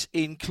do this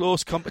in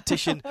close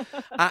competition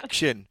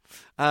action.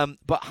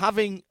 But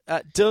having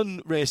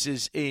done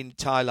races in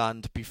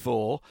Thailand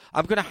before,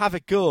 I'm going to have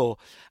a go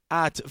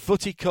at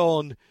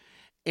Vutikon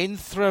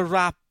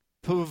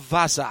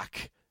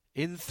Inthapuvazak.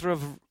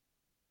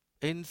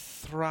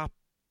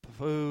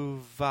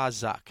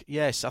 Inthapuvazak.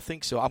 Yes, I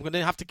think so. I'm going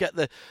to have to get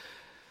the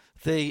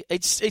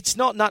it's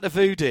not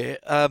Natavude,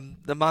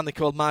 the man they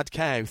call Mad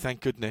Cow,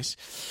 thank goodness.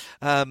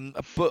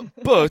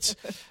 But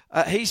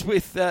he's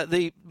with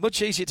the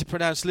much easier to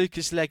pronounce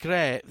Lucas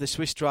Legret, the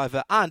Swiss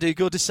driver, and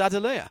Ugo de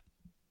Sadeleer.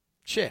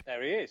 Chip.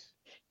 There he is.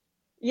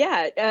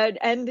 Yeah,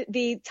 and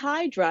the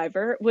Thai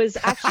driver was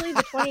actually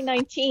the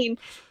 2019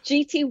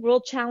 GT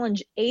World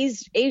Challenge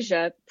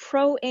Asia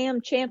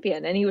Pro-Am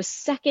champion, and he was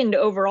second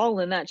overall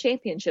in that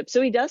championship.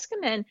 So he does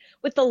come in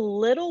with a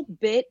little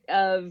bit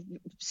of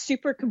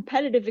super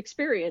competitive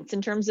experience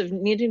in terms of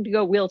needing to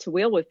go wheel to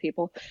wheel with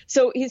people.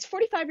 So he's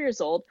 45 years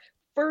old.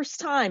 First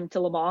time to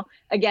Le Mans.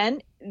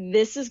 Again,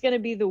 this is going to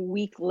be the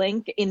weak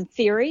link in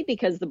theory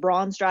because the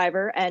bronze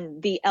driver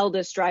and the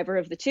eldest driver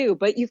of the two.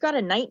 But you've got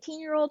a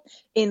 19-year-old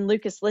in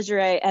Lucas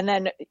Legeret and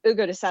then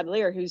Ugo de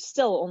Sadeleer, who's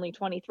still only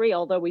 23,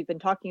 although we've been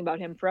talking about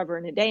him forever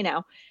and a day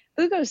now.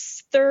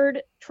 Ugo's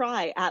third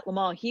try at Le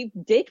Mans. He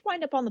did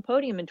wind up on the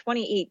podium in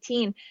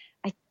 2018.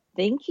 I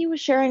think he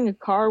was sharing a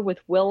car with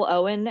Will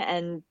Owen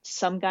and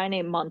some guy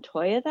named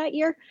Montoya that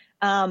year.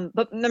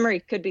 But memory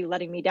could be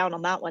letting me down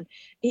on that one.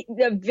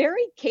 A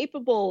very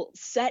capable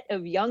set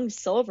of young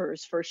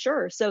silvers for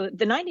sure. So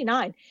the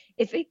 99,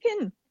 if it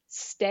can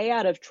stay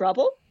out of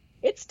trouble,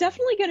 it's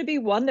definitely going to be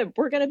one that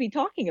we're going to be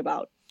talking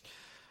about.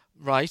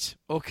 Right.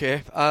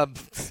 Okay.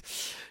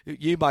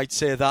 You might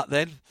say that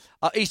then.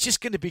 He's just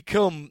going to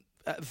become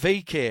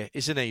VK,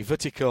 isn't he?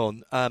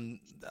 Vutikon.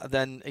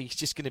 Then he's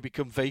just going to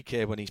become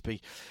VK when he's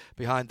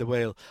behind the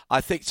wheel,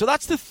 I think. So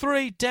that's the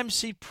 3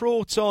 Dempsey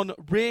Proton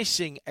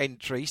Racing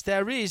entries.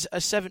 There is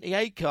a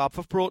 78 car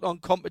for Proton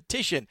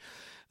competition.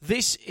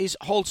 This is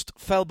Holst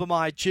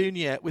Felbermeyer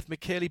Jr. with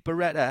Michele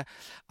Beretta,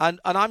 and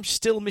I'm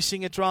still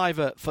missing a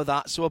driver for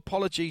that. So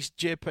apologies,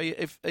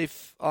 JP,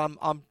 if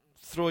I'm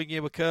throwing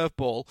you a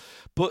curveball,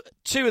 but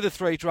 2 of the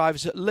 3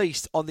 drivers at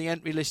least on the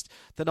entry list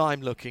that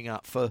I'm looking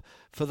at for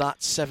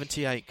that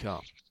 78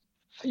 car.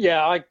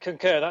 Yeah, I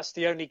concur. That's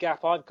the only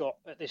gap I've got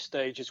at this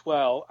stage as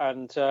well.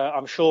 And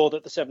I'm sure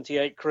that the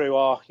 78 crew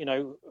are,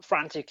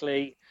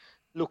 frantically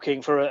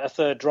looking for a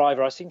third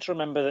driver. I seem to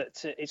remember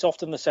that it's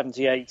often the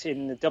 78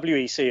 in the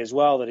WEC as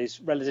well that is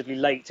relatively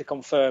late to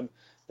confirm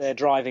their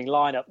driving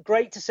lineup.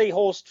 Great to see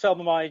Horst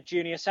Felbermeyer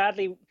Jr.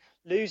 sadly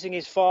losing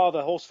his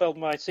father, Horst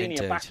Felbermeyer Sr.,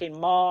 Indeed. back in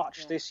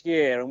March this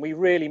year. And we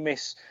really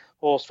miss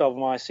Horst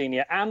Felbermeyer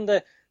Sr. and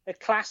the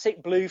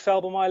classic blue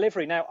Felbermeyer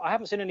livery. Now, I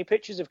haven't seen any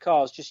pictures of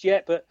cars just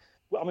yet, but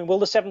I mean, will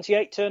the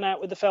 78 turn out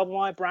with the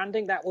Felbermeyer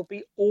branding? That would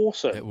be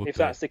awesome if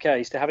that's the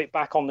case, to have it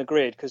back on the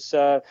grid, because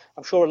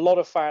I'm sure a lot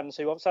of fans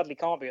who sadly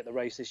can't be at the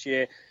race this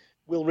year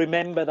will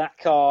remember that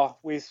car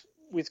with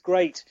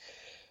great,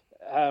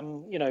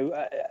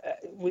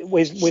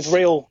 with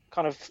real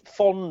kind of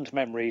fond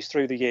memories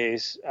through the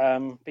years,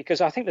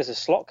 because I think there's a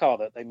slot car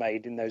that they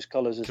made in those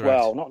colours as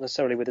well, not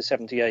necessarily with the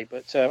 78,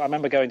 but I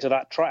remember going to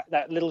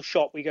that little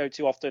shop we go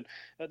to often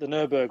at the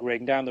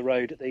Nürburgring down the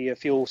road at the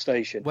fuel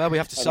station. Well, we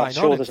have to sign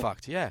on, in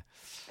fact, yeah.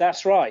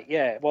 That's right,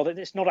 yeah. Well,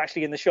 it's not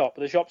actually in the shop,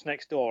 but the shop's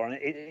next door, and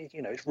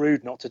it's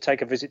rude not to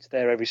take a visit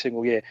there every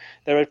single year.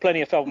 There are plenty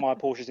of Felbermeyer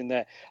Porsches in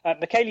there.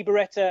 Michele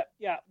Beretta,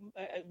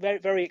 very,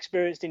 very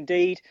experienced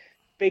indeed.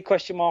 Big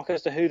question mark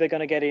as to who they're going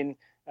to get in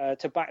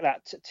to back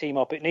that team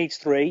up. It needs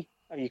 3.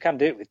 You can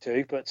do it with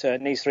 2, but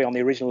it needs 3 on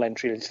the original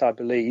entry list, I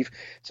believe.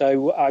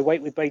 So I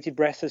wait with bated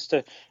breath as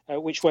to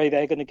which way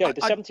they're going to go.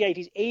 The 78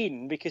 is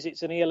in because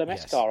it's an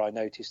ELMS car, I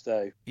noticed,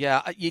 though.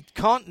 Yeah, you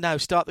can't now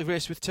start the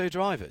race with 2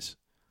 drivers.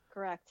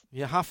 Correct.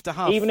 You have to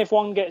have... Even if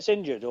one gets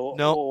injured?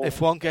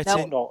 If one gets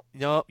in...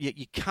 No,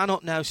 you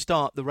cannot now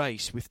start the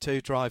race with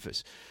 2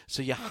 drivers.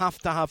 So you have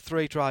to have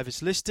 3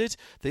 drivers listed.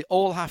 They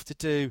all have to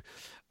do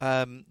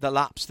the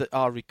laps that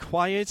are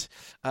required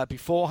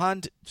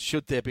beforehand,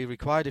 should they be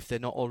required, if they're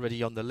not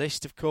already on the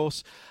list, of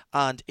course.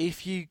 And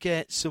if you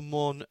get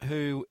someone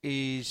who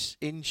is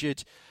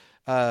injured,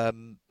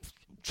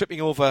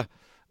 tripping over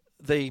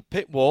the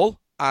pit wall,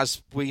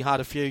 as we had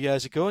a few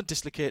years ago, and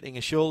dislocating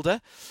a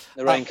shoulder.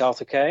 Lorraine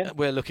Arthur Kane.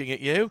 We're looking at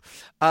you.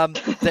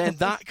 Then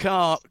that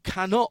car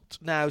cannot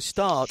now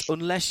start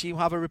unless you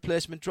have a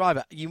replacement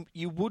driver.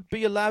 You would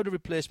be allowed a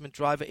replacement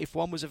driver if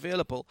one was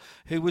available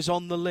who was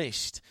on the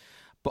list.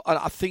 But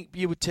I think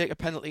you would take a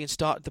penalty and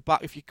start at the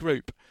back of your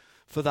group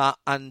for that,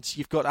 and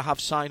you've got to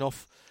have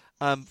sign-off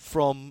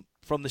from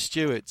the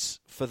stewards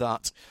for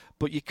that.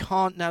 But you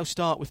can't now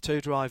start with 2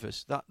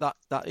 drivers.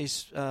 That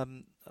is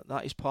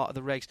part of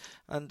the regs,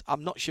 and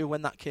I'm not sure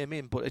when that came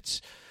in, but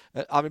it's.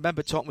 I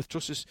remember talking with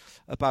Trussers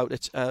about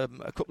it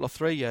a couple of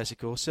 3 years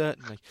ago,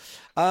 certainly.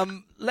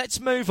 Let's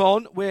move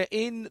on. We're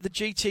in the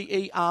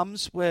GTE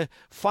AMS. We're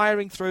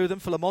firing through them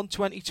for Le Mans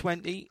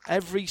 2020.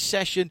 Every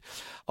session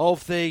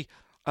of the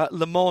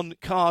Le Mans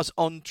Cars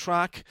on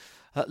Track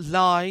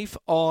live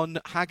on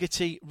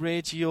Hagerty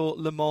Radio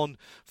Le Mans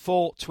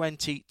for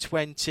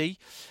 2020.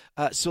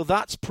 So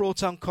that's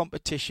Proton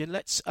competition.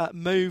 Let's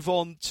move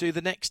on to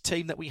the next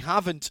team that we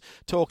haven't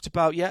talked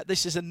about yet.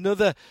 This is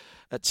another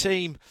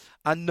team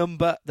and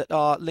number that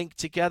are linked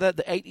together.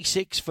 The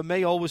 86 for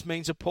me always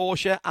means a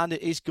Porsche, and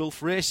it is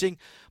Gulf Racing.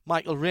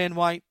 Mike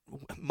Wainwright,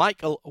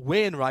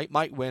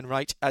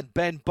 and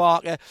Ben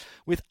Barker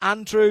with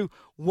Andrew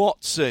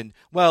Watson.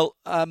 Well,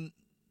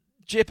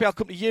 JP, I'll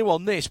come to you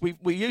on this.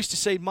 We used to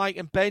see Mike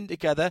and Ben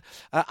together.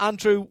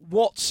 Andrew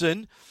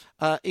Watson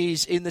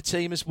is in the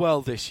team as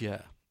well this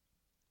year.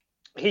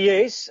 He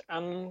is.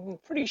 I'm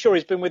pretty sure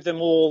he's been with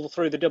them all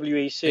through the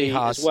WEC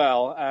as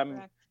well.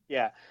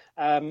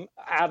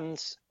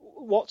 And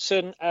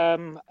Watson,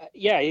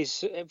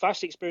 he's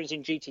vast experience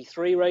in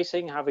GT3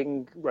 racing,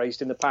 having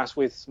raced in the past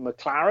with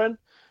McLaren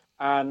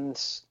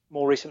and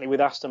more recently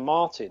with Aston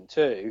Martin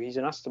too. He's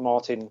an Aston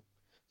Martin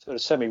sort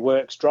of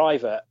semi-works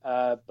driver,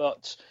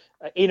 but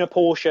in a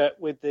Porsche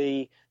with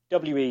the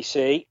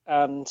WEC,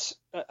 and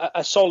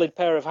a solid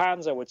pair of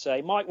hands, I would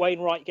say. Mike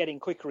Wainwright getting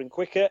quicker and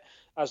quicker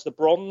as the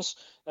bronze.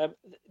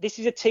 This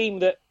is a team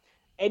that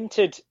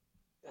entered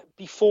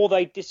before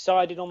they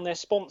decided on their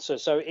sponsor,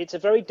 so it's a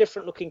very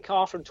different looking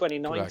car from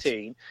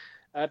 2019,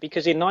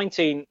 because in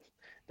 19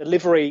 the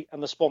livery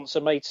and the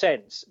sponsor made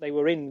sense. They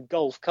were in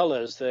Gulf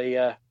colours,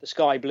 the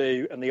sky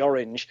blue and the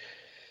orange,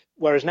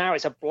 whereas now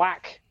it's a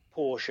black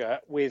Porsche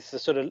with the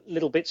sort of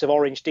little bits of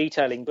orange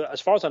detailing, but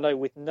as far as I know,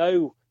 with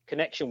no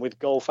connection with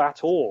Gulf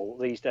at all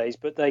these days.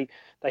 But they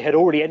had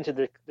already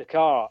entered the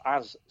car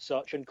as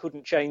such and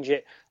couldn't change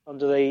it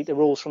under the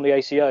rules from the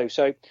ACO.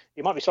 So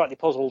you might be slightly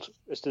puzzled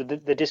as to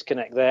the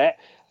disconnect there.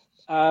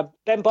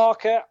 Ben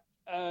Barker,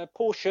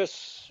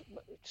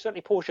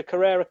 certainly Porsche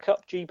Carrera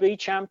Cup GB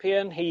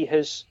champion. He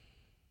has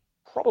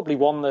probably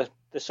won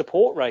the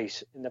support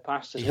race in the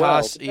past as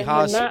well. He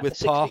has with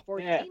Par.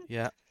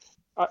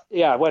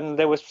 Yeah, when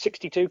there was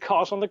 62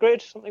 cars on the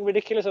grid, something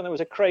ridiculous, and there was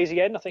a crazy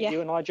end. I think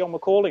you and I, John, were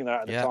calling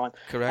that at the time.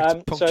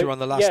 Correct. Puncture on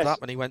the last lap,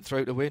 and he went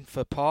through to win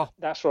for Par.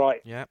 That's right.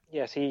 Yeah.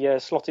 Yes, he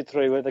slotted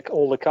through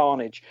all the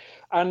carnage,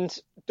 and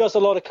does a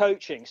lot of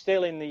coaching.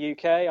 Still in the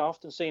UK, I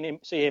often see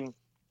him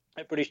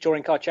at British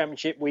Touring Car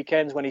Championship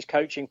weekends when he's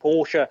coaching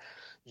Porsche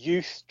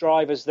youth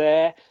drivers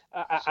there,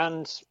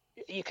 and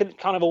you can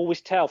kind of always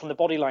tell from the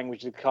body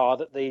language of the car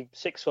that the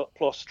 6 foot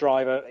plus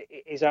driver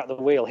is at the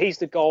wheel. He's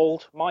the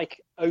gold. Mike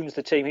owns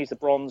the team. He's the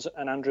bronze,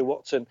 and Andrew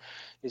Watson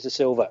is the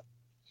silver.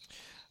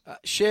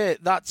 Shay,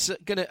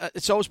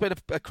 it's always been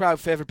a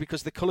crowd favourite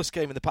because of the colour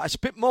scheme in the past. It's a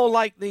bit more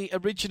like the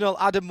original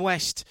Adam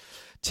West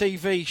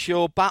TV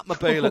show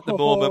Batmobile at the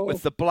moment,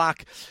 with the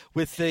black,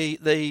 with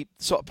the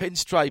sort of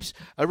pinstripes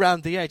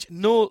around the edge.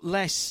 No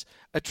less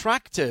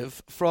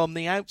attractive from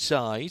the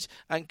outside,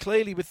 and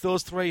clearly with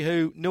those three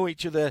who know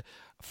each other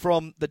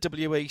from the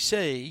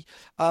WEC,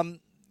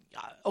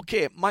 okay,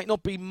 it might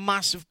not be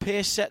massive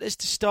pace setters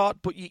to start,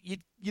 but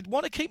you'd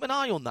want to keep an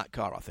eye on that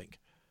car, I think.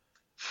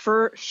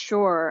 For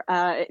sure.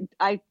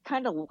 I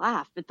kind of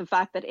laugh at the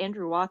fact that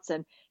Andrew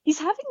Watson, he's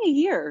having a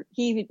year.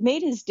 He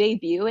made his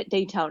debut at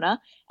Daytona,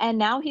 and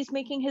now he's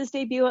making his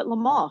debut at Le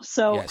Mans.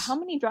 So How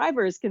many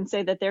drivers can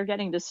say that they're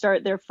getting to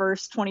start their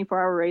first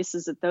 24-hour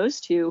races at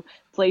those two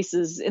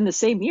places in the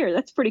same year?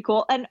 That's pretty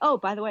cool. And, oh,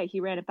 by the way,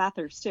 he ran at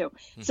Bathurst too.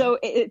 Mm-hmm. So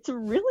it's a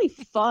really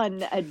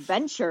fun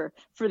adventure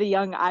for the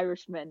young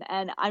Irishman.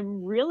 And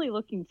I'm really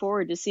looking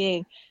forward to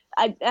seeing,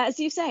 as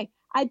you say,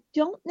 I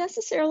don't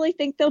necessarily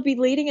think they'll be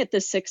leading at the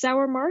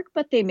 6-hour mark,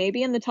 but they may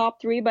be in the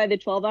top 3 by the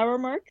 12-hour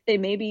mark. They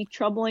may be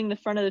troubling the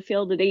front of the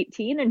field at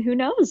 18, and who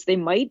knows, they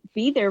might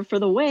be there for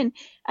the win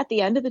at the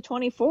end of the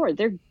 24.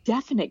 They're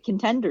definite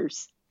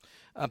contenders.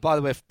 By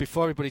the way,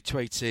 before everybody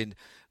tweets in,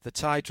 the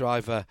Thai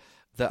driver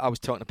that I was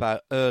talking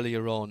about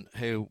earlier on,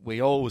 who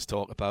we always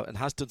talk about and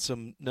has done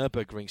some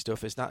Nürburgring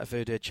stuff, is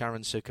Nataverde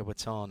Charan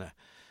Sukawatana.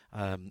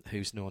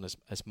 Who's known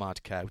as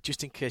Mad Cow,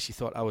 just in case you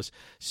thought I was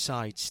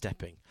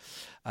sidestepping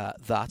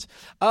that.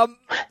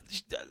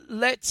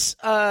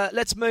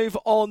 Let's move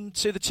on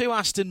to the two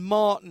Aston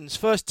Martins.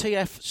 First,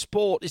 TF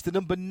Sport is the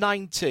number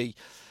 90.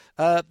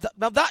 Now,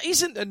 that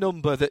isn't a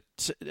number that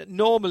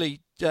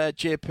normally,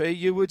 JP,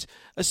 you would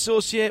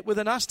associate with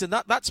an Aston.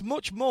 That's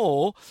much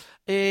more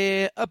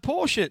a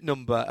Porsche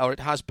number, or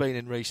it has been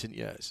in recent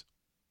years.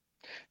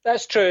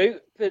 That's true.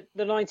 The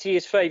 90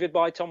 is favoured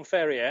by Tom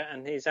Ferrier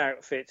and his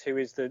outfit, Tom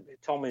is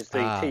the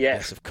TF,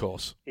 yes, of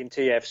course, in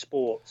TF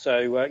Sport.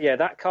 So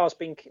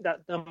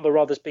that number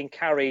rather's been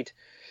carried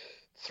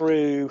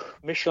through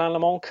Michelin Le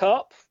Mans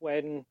Cup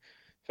when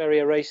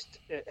Ferrier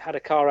had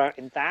a car out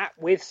in that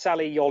with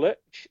Salih Yoluç,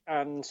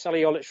 and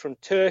Salih Yoluç from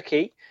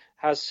Turkey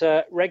has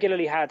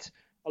regularly had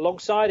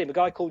alongside him a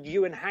guy called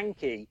Ewan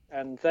Hankey,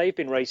 and they've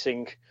been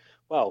racing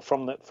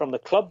from the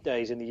club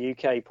days in the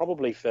UK,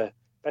 probably for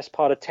best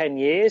part of 10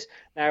 years.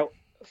 Now,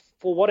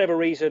 for whatever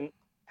reason,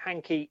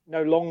 Hankey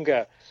no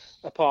longer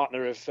a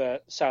partner of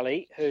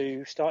Salih,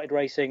 who started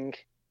racing,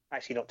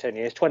 actually not 10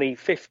 years,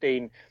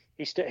 2015.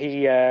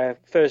 He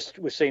first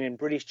was seen in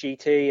British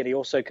GT, and he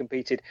also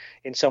competed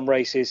in some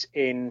races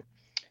in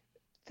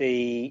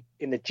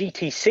in the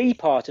GTC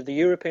part of the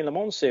European Le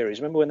Mans series.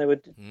 Remember when there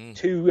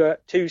were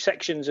two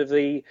sections of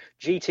the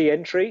GT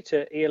entry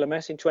to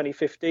ELMS in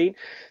 2015?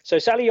 So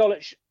Sally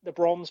Jolic, the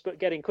bronze, but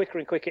getting quicker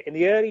and quicker. In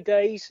the early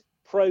days,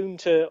 prone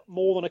to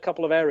more than a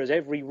couple of errors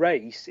every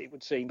race, it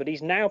would seem. But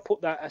he's now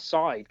put that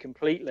aside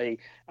completely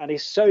and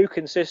is so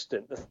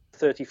consistent, the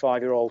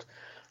 35-year-old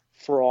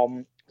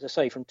from, as I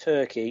say, from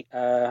Turkey,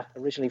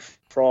 originally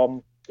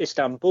from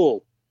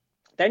Istanbul.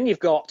 Then you've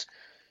got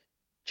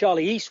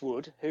Charlie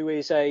Eastwood, who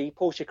is a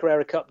Porsche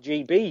Carrera Cup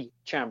GB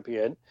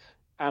champion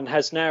and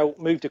has now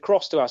moved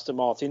across to Aston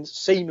Martin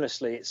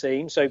seamlessly, it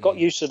seems. So got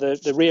used to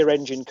the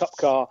rear-engine Cup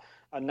car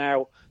and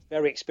now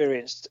very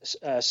experienced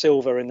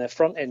Silver in the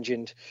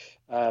front-engined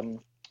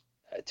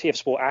TF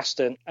Sport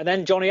Aston. And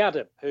then Johnny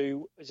Adam,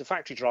 who is a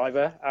factory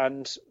driver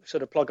and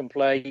sort of plug and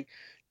play,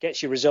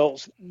 gets you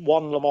results,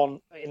 won Le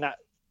Mans in that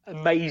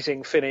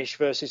amazing finish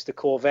versus the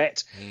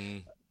Corvette.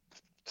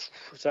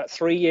 Was that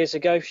 3 years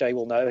ago? Shay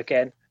will know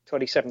again.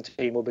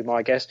 2017 will be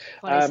my guess.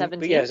 2017.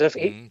 But yeah,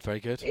 very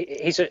good.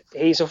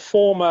 He's a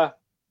former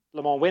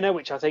Le Mans winner,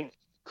 which I think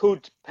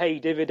could pay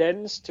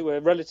dividends to a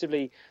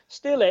relatively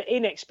still an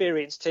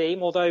inexperienced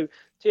team, although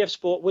TF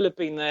Sport will have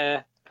been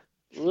there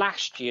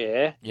last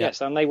year.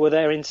 Yes, and they were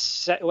there in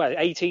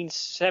 18,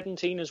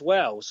 17 as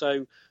well.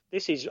 So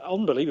this is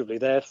unbelievably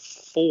their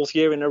fourth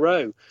year in a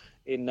row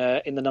in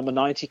the number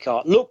 90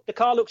 car. Look, the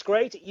car looks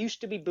great. It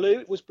used to be blue.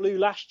 It was blue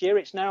last year.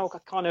 It's now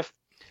kind of,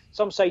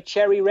 some say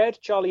cherry red.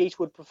 Charlie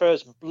Eastwood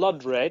prefers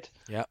blood red,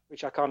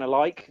 which I kind of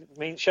like.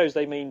 Shows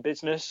they mean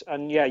business.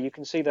 And yeah, you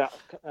can see that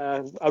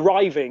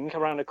arriving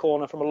around the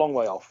corner from a long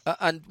way off.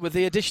 And with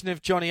the addition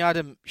of Johnny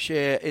Adam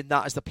Shea in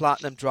that as the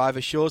platinum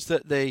driver, shows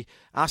that the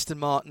Aston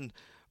Martin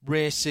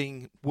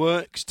Racing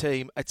Works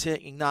team are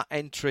taking that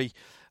entry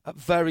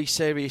very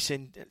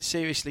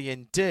seriously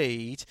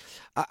indeed,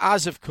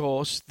 as of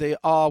course they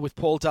are with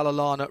Paul Dalla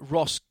Lana,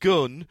 Ross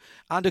Gunn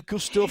and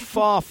Augusto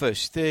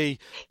Farfus, the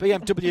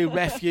BMW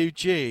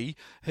refugee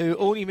who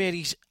only made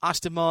his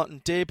Aston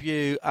Martin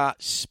debut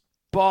at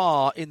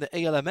Spa in the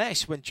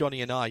ELMS when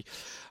Johnny and I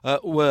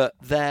were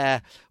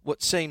there,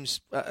 what seems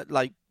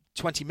like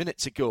 20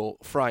 minutes ago,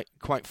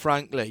 quite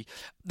frankly.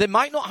 They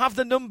might not have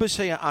the numbers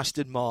here at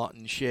Aston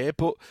Martin, Shea,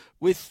 but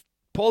with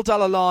Paul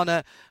Dalla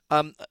Lana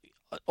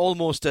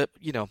almost a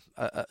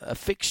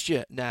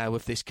fixture now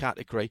of this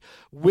category,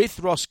 with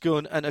Ross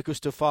Gunn and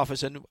Augusto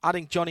Farfus and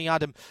adding Johnny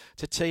Adam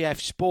to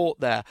TF Sport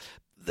there,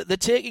 they're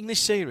taking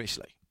this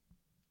seriously.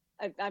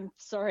 I'm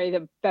sorry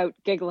about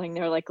giggling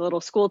there like a little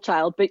school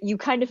child, but you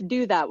kind of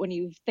do that when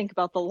you think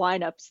about the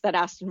lineups that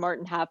Aston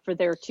Martin have for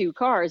their two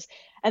cars.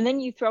 And then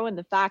you throw in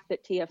the fact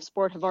that TF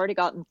Sport have already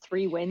gotten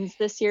 3 wins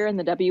this year in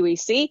the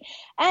WEC,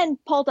 and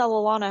Paul Dalla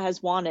Lana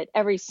has won at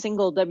every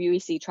single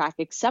WEC track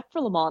except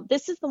for Le Mans.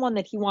 This is the one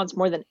that he wants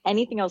more than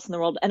anything else in the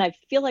world. And I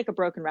feel like a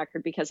broken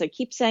record because I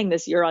keep saying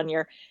this year on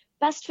year.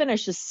 Best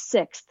finish is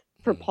 6th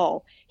for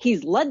Paul.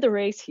 He's led the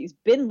race. He's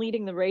been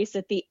leading the race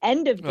at the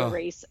end of the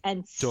race,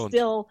 and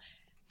still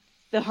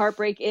the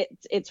heartbreak,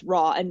 it's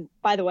raw. And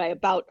by the way,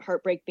 about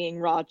heartbreak being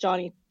raw,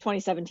 Johnny,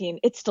 2017,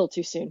 it's still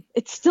too soon.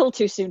 It's still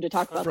too soon to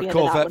talk about the end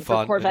of that one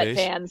for Corvette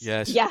fans.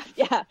 Yes. Yeah.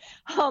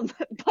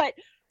 But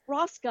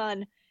Ross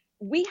Gunn,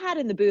 we had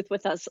in the booth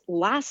with us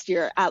last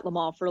year at Le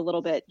Mans for a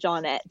little bit,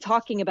 John,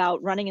 talking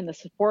about running in the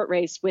support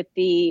race with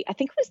I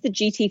think it was the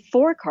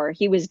GT4 car.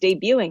 He was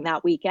debuting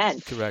that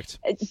weekend. Correct.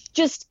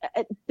 Just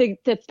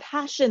the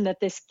passion that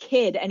this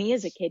kid, and he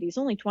is a kid, he's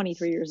only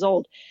 23 years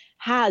old,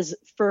 has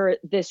for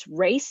this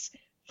race,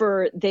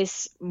 for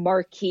this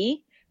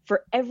marquee,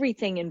 for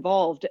everything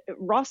involved.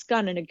 Ross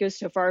Gunn and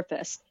Augusto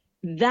Farfus,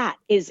 that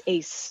is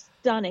a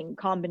stunning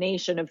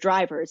combination of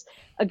drivers.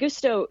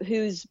 Augusto,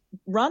 who's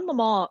run Le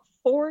Mans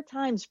 4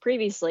 times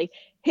previously,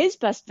 his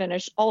best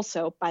finish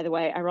also, by the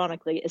way,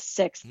 ironically, is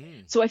 6th.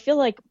 So I feel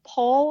like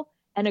Paul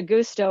and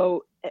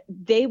Augusto,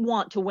 they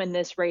want to win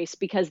this race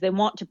because they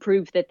want to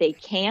prove that they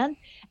can,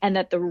 and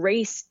that the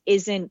race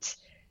isn't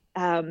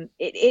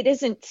it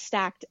isn't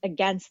stacked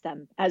against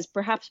them, as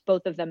perhaps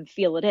both of them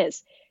feel it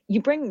is.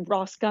 You bring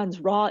Ross Gunn's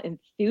raw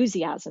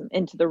enthusiasm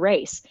into the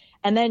race,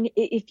 and then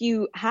if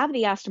you have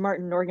the Aston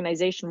Martin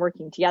organization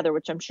working together,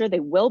 which I'm sure they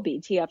will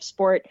be, TF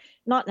Sport,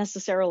 not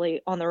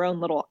necessarily on their own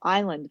little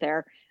island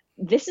there,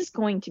 this is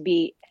going to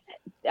be,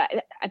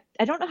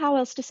 I don't know how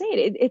else to say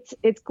it.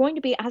 It's going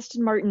to be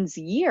Aston Martin's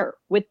year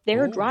with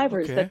their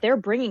drivers that they're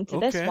bringing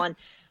to this one.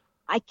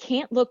 I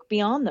can't look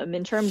beyond them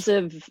in terms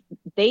of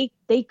they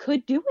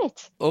could do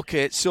it.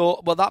 Okay,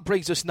 so that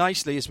brings us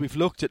nicely, as we've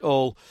looked at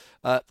all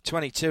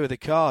 22 of the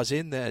cars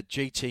in the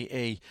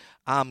GTE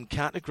AM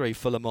category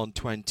for Le Mans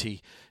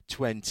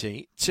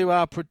 2020, to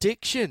our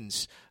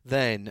predictions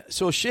then.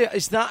 So, Shea,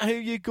 is that who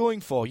you're going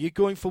for? You're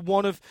going for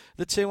one of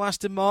the 2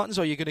 Aston Martins,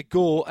 or you're going to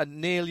go and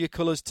nail your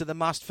colours to the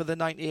mast for the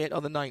 98 or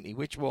the 90?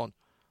 Which one?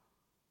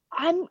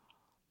 I'm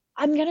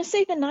going to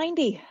say the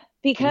 90.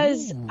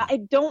 Because I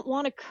don't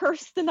want to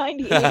curse the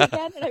 98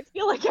 again, and I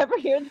feel like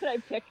every year that I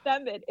pick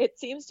them, it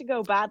seems to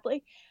go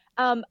badly.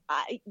 The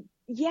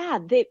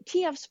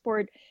TF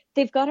Sport,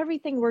 they've got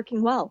everything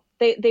working well.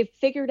 They've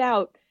figured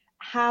out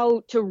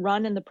how to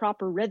run in the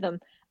proper rhythm.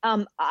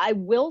 I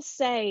will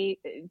say,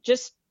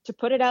 just to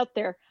put it out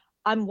there,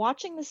 I'm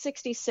watching the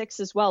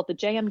 66 as well, the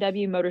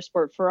JMW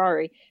Motorsport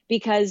Ferrari,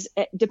 because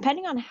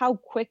depending on how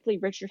quickly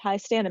Richard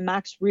Hiestand and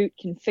Max Root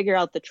can figure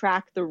out the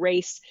track, the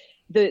race,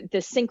 the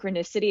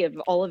synchronicity of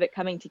all of it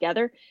coming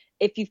together,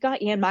 if you've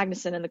got Jan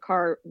Magnussen in the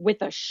car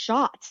with a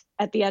shot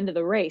at the end of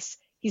the race,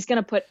 he's going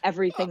to put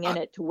everything in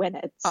it to win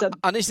it. So,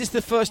 and is this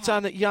the first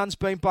time that Jan's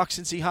been back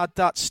since he had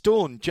that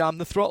stone jam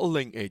the throttle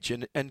linkage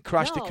and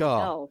crashed the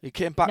car? No. He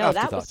came back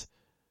after that?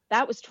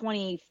 That was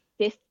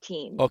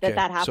 2015 okay.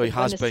 that happened, so he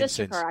has when been the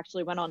sister since. car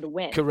actually went on to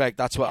win. Correct,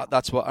 that's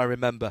what I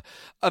remember.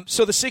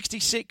 So the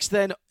 66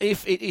 then,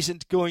 if it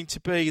isn't going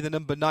to be the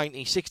number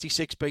 90,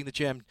 66 being the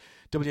GMW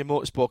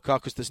Motorsport car,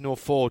 because there's no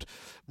Ford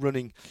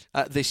running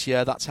this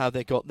year, that's how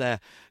they got their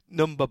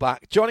number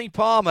back. Johnny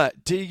Palmer,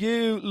 do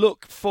you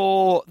look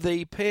for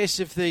the pace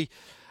of the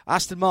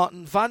Aston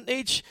Martin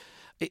Vantage?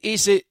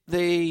 Is it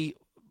the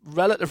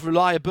relative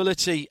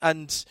reliability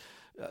and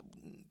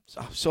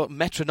sort of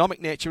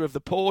metronomic nature of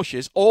the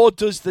Porsches, or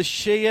does the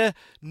sheer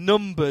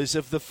numbers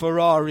of the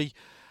Ferrari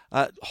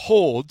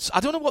hordes,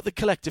 I don't know what the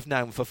collective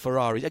noun for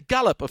Ferrari, a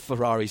gallop of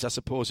Ferraris I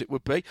suppose it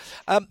would be,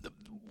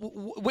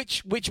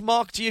 which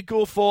mark do you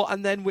go for,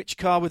 and then which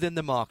car within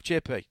the mark?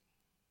 JP?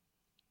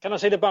 Can I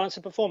see the balance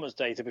of performance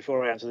data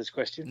before I answer this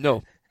question?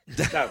 No.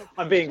 No,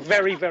 I'm being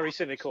very, very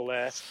cynical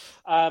there.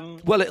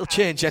 Well, it'll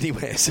change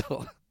anyway,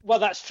 so... Well,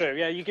 that's true.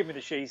 Yeah, you give me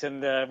the sheet,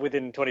 and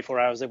within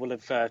 24 hours they will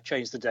have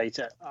changed the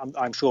data,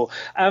 I'm sure.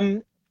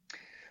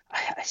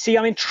 See,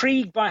 I'm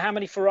intrigued by how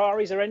many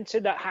Ferraris are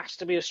entered. That has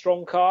to be a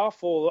strong car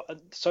for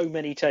so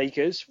many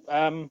takers.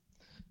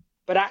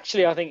 But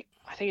actually, I think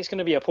it's going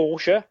to be a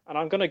Porsche, and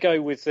I'm going to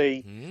go with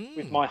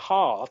with my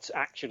heart.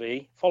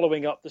 Actually,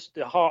 following up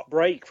the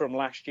heartbreak from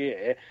last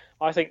year,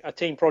 I think a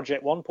Team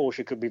Project One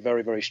Porsche could be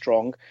very, very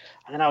strong.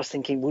 And then I was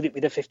thinking, would it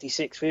be the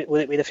 56?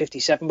 Would it be the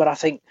 57? But I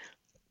think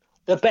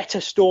the better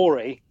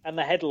story and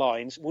the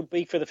headlines would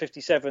be for the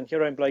 57,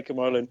 Jeroen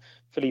Bleekemolen,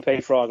 Felipe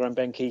Fraga and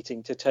Ben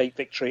Keating to take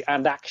victory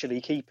and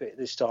actually keep it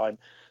this time.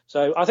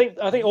 So I think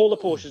all the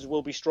Porsches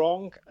will be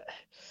strong.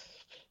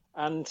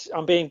 And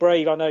I'm being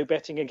brave, I know,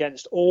 betting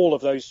against all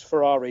of those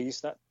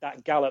Ferraris,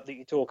 that gallop that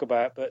you talk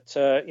about. But,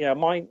 I'm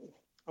going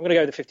to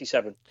go the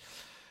 57.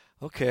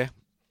 Okay.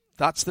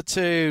 That's the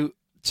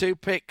two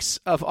picks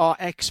of our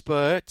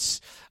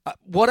experts.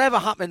 Whatever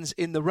happens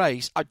in the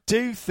race, I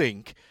do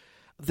think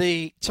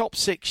the top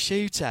six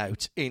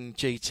shootout in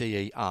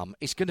GTE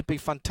is going to be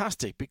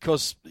fantastic,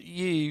 because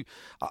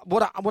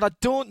what I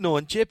don't know,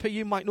 and JP,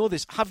 you might know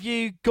this, have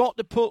you got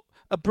to put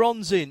a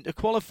bronze in to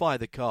qualify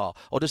the car,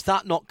 or does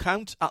that not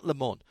count at Le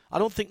Mans? I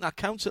don't think that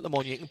counts at Le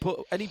Mans. You can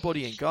put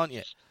anybody in, can't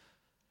you?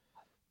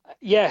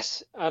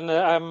 Yes,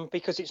 and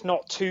because it's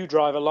not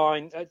two-driver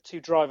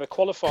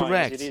qualifying,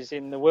 correct, as it is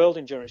in the World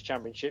Endurance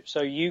Championship,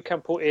 so you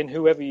can put in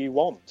whoever you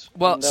want.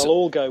 Well, and they'll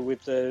all go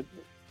with the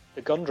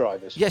gun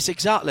drivers. Yes,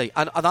 exactly,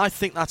 and I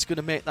think that's going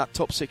to make that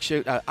top six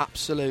shootout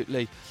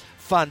absolutely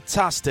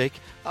fantastic.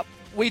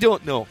 We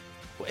don't know.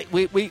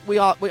 We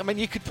are. I mean,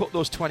 you could put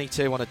those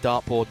 22 on a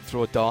dartboard and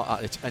throw a dart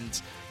at it,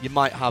 and you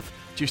might have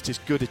just as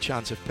good a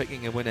chance of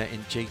picking a winner in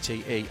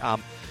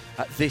GTE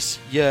this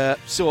year.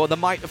 So the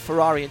might of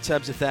Ferrari in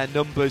terms of their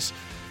numbers,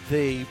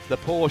 the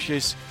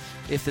Porsches,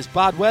 if there's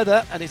bad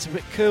weather and it's a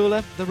bit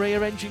cooler, the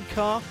rear engine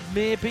car,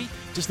 maybe,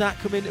 does that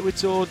come into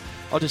its own,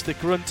 or does the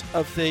grunt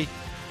of the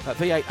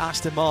V8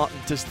 Aston Martin,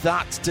 does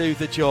that do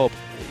the job?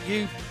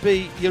 You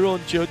be your own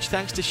judge.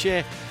 Thanks to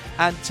Shea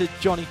and to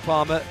Johnny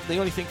Palmer. The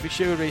only thing for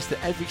sure is that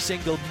every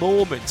single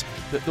moment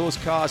that those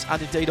cars,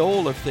 and indeed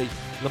all of the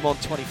Le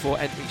Mans 24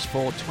 entries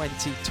for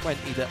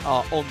 2020 that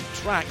are on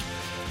track,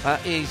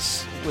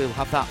 we'll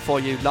have that for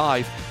you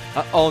live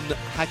on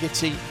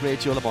Hagerty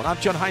Radio Le Mans. I'm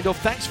John Hindhaugh.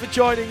 Thanks for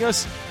joining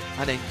us,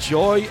 and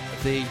enjoy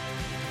the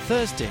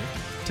Thursday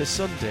to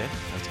Sunday,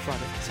 Thursday,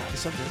 Friday, Saturday,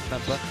 Sunday,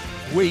 remember,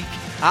 week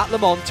at Le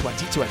Mans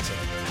 2020.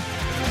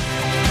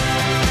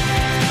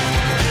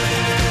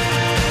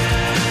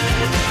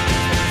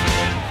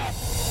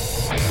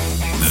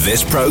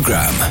 This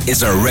program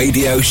is a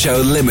Radio Show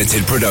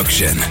Limited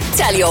production.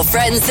 Tell your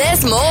friends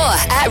there's more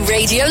at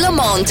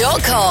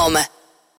radiolemans.com.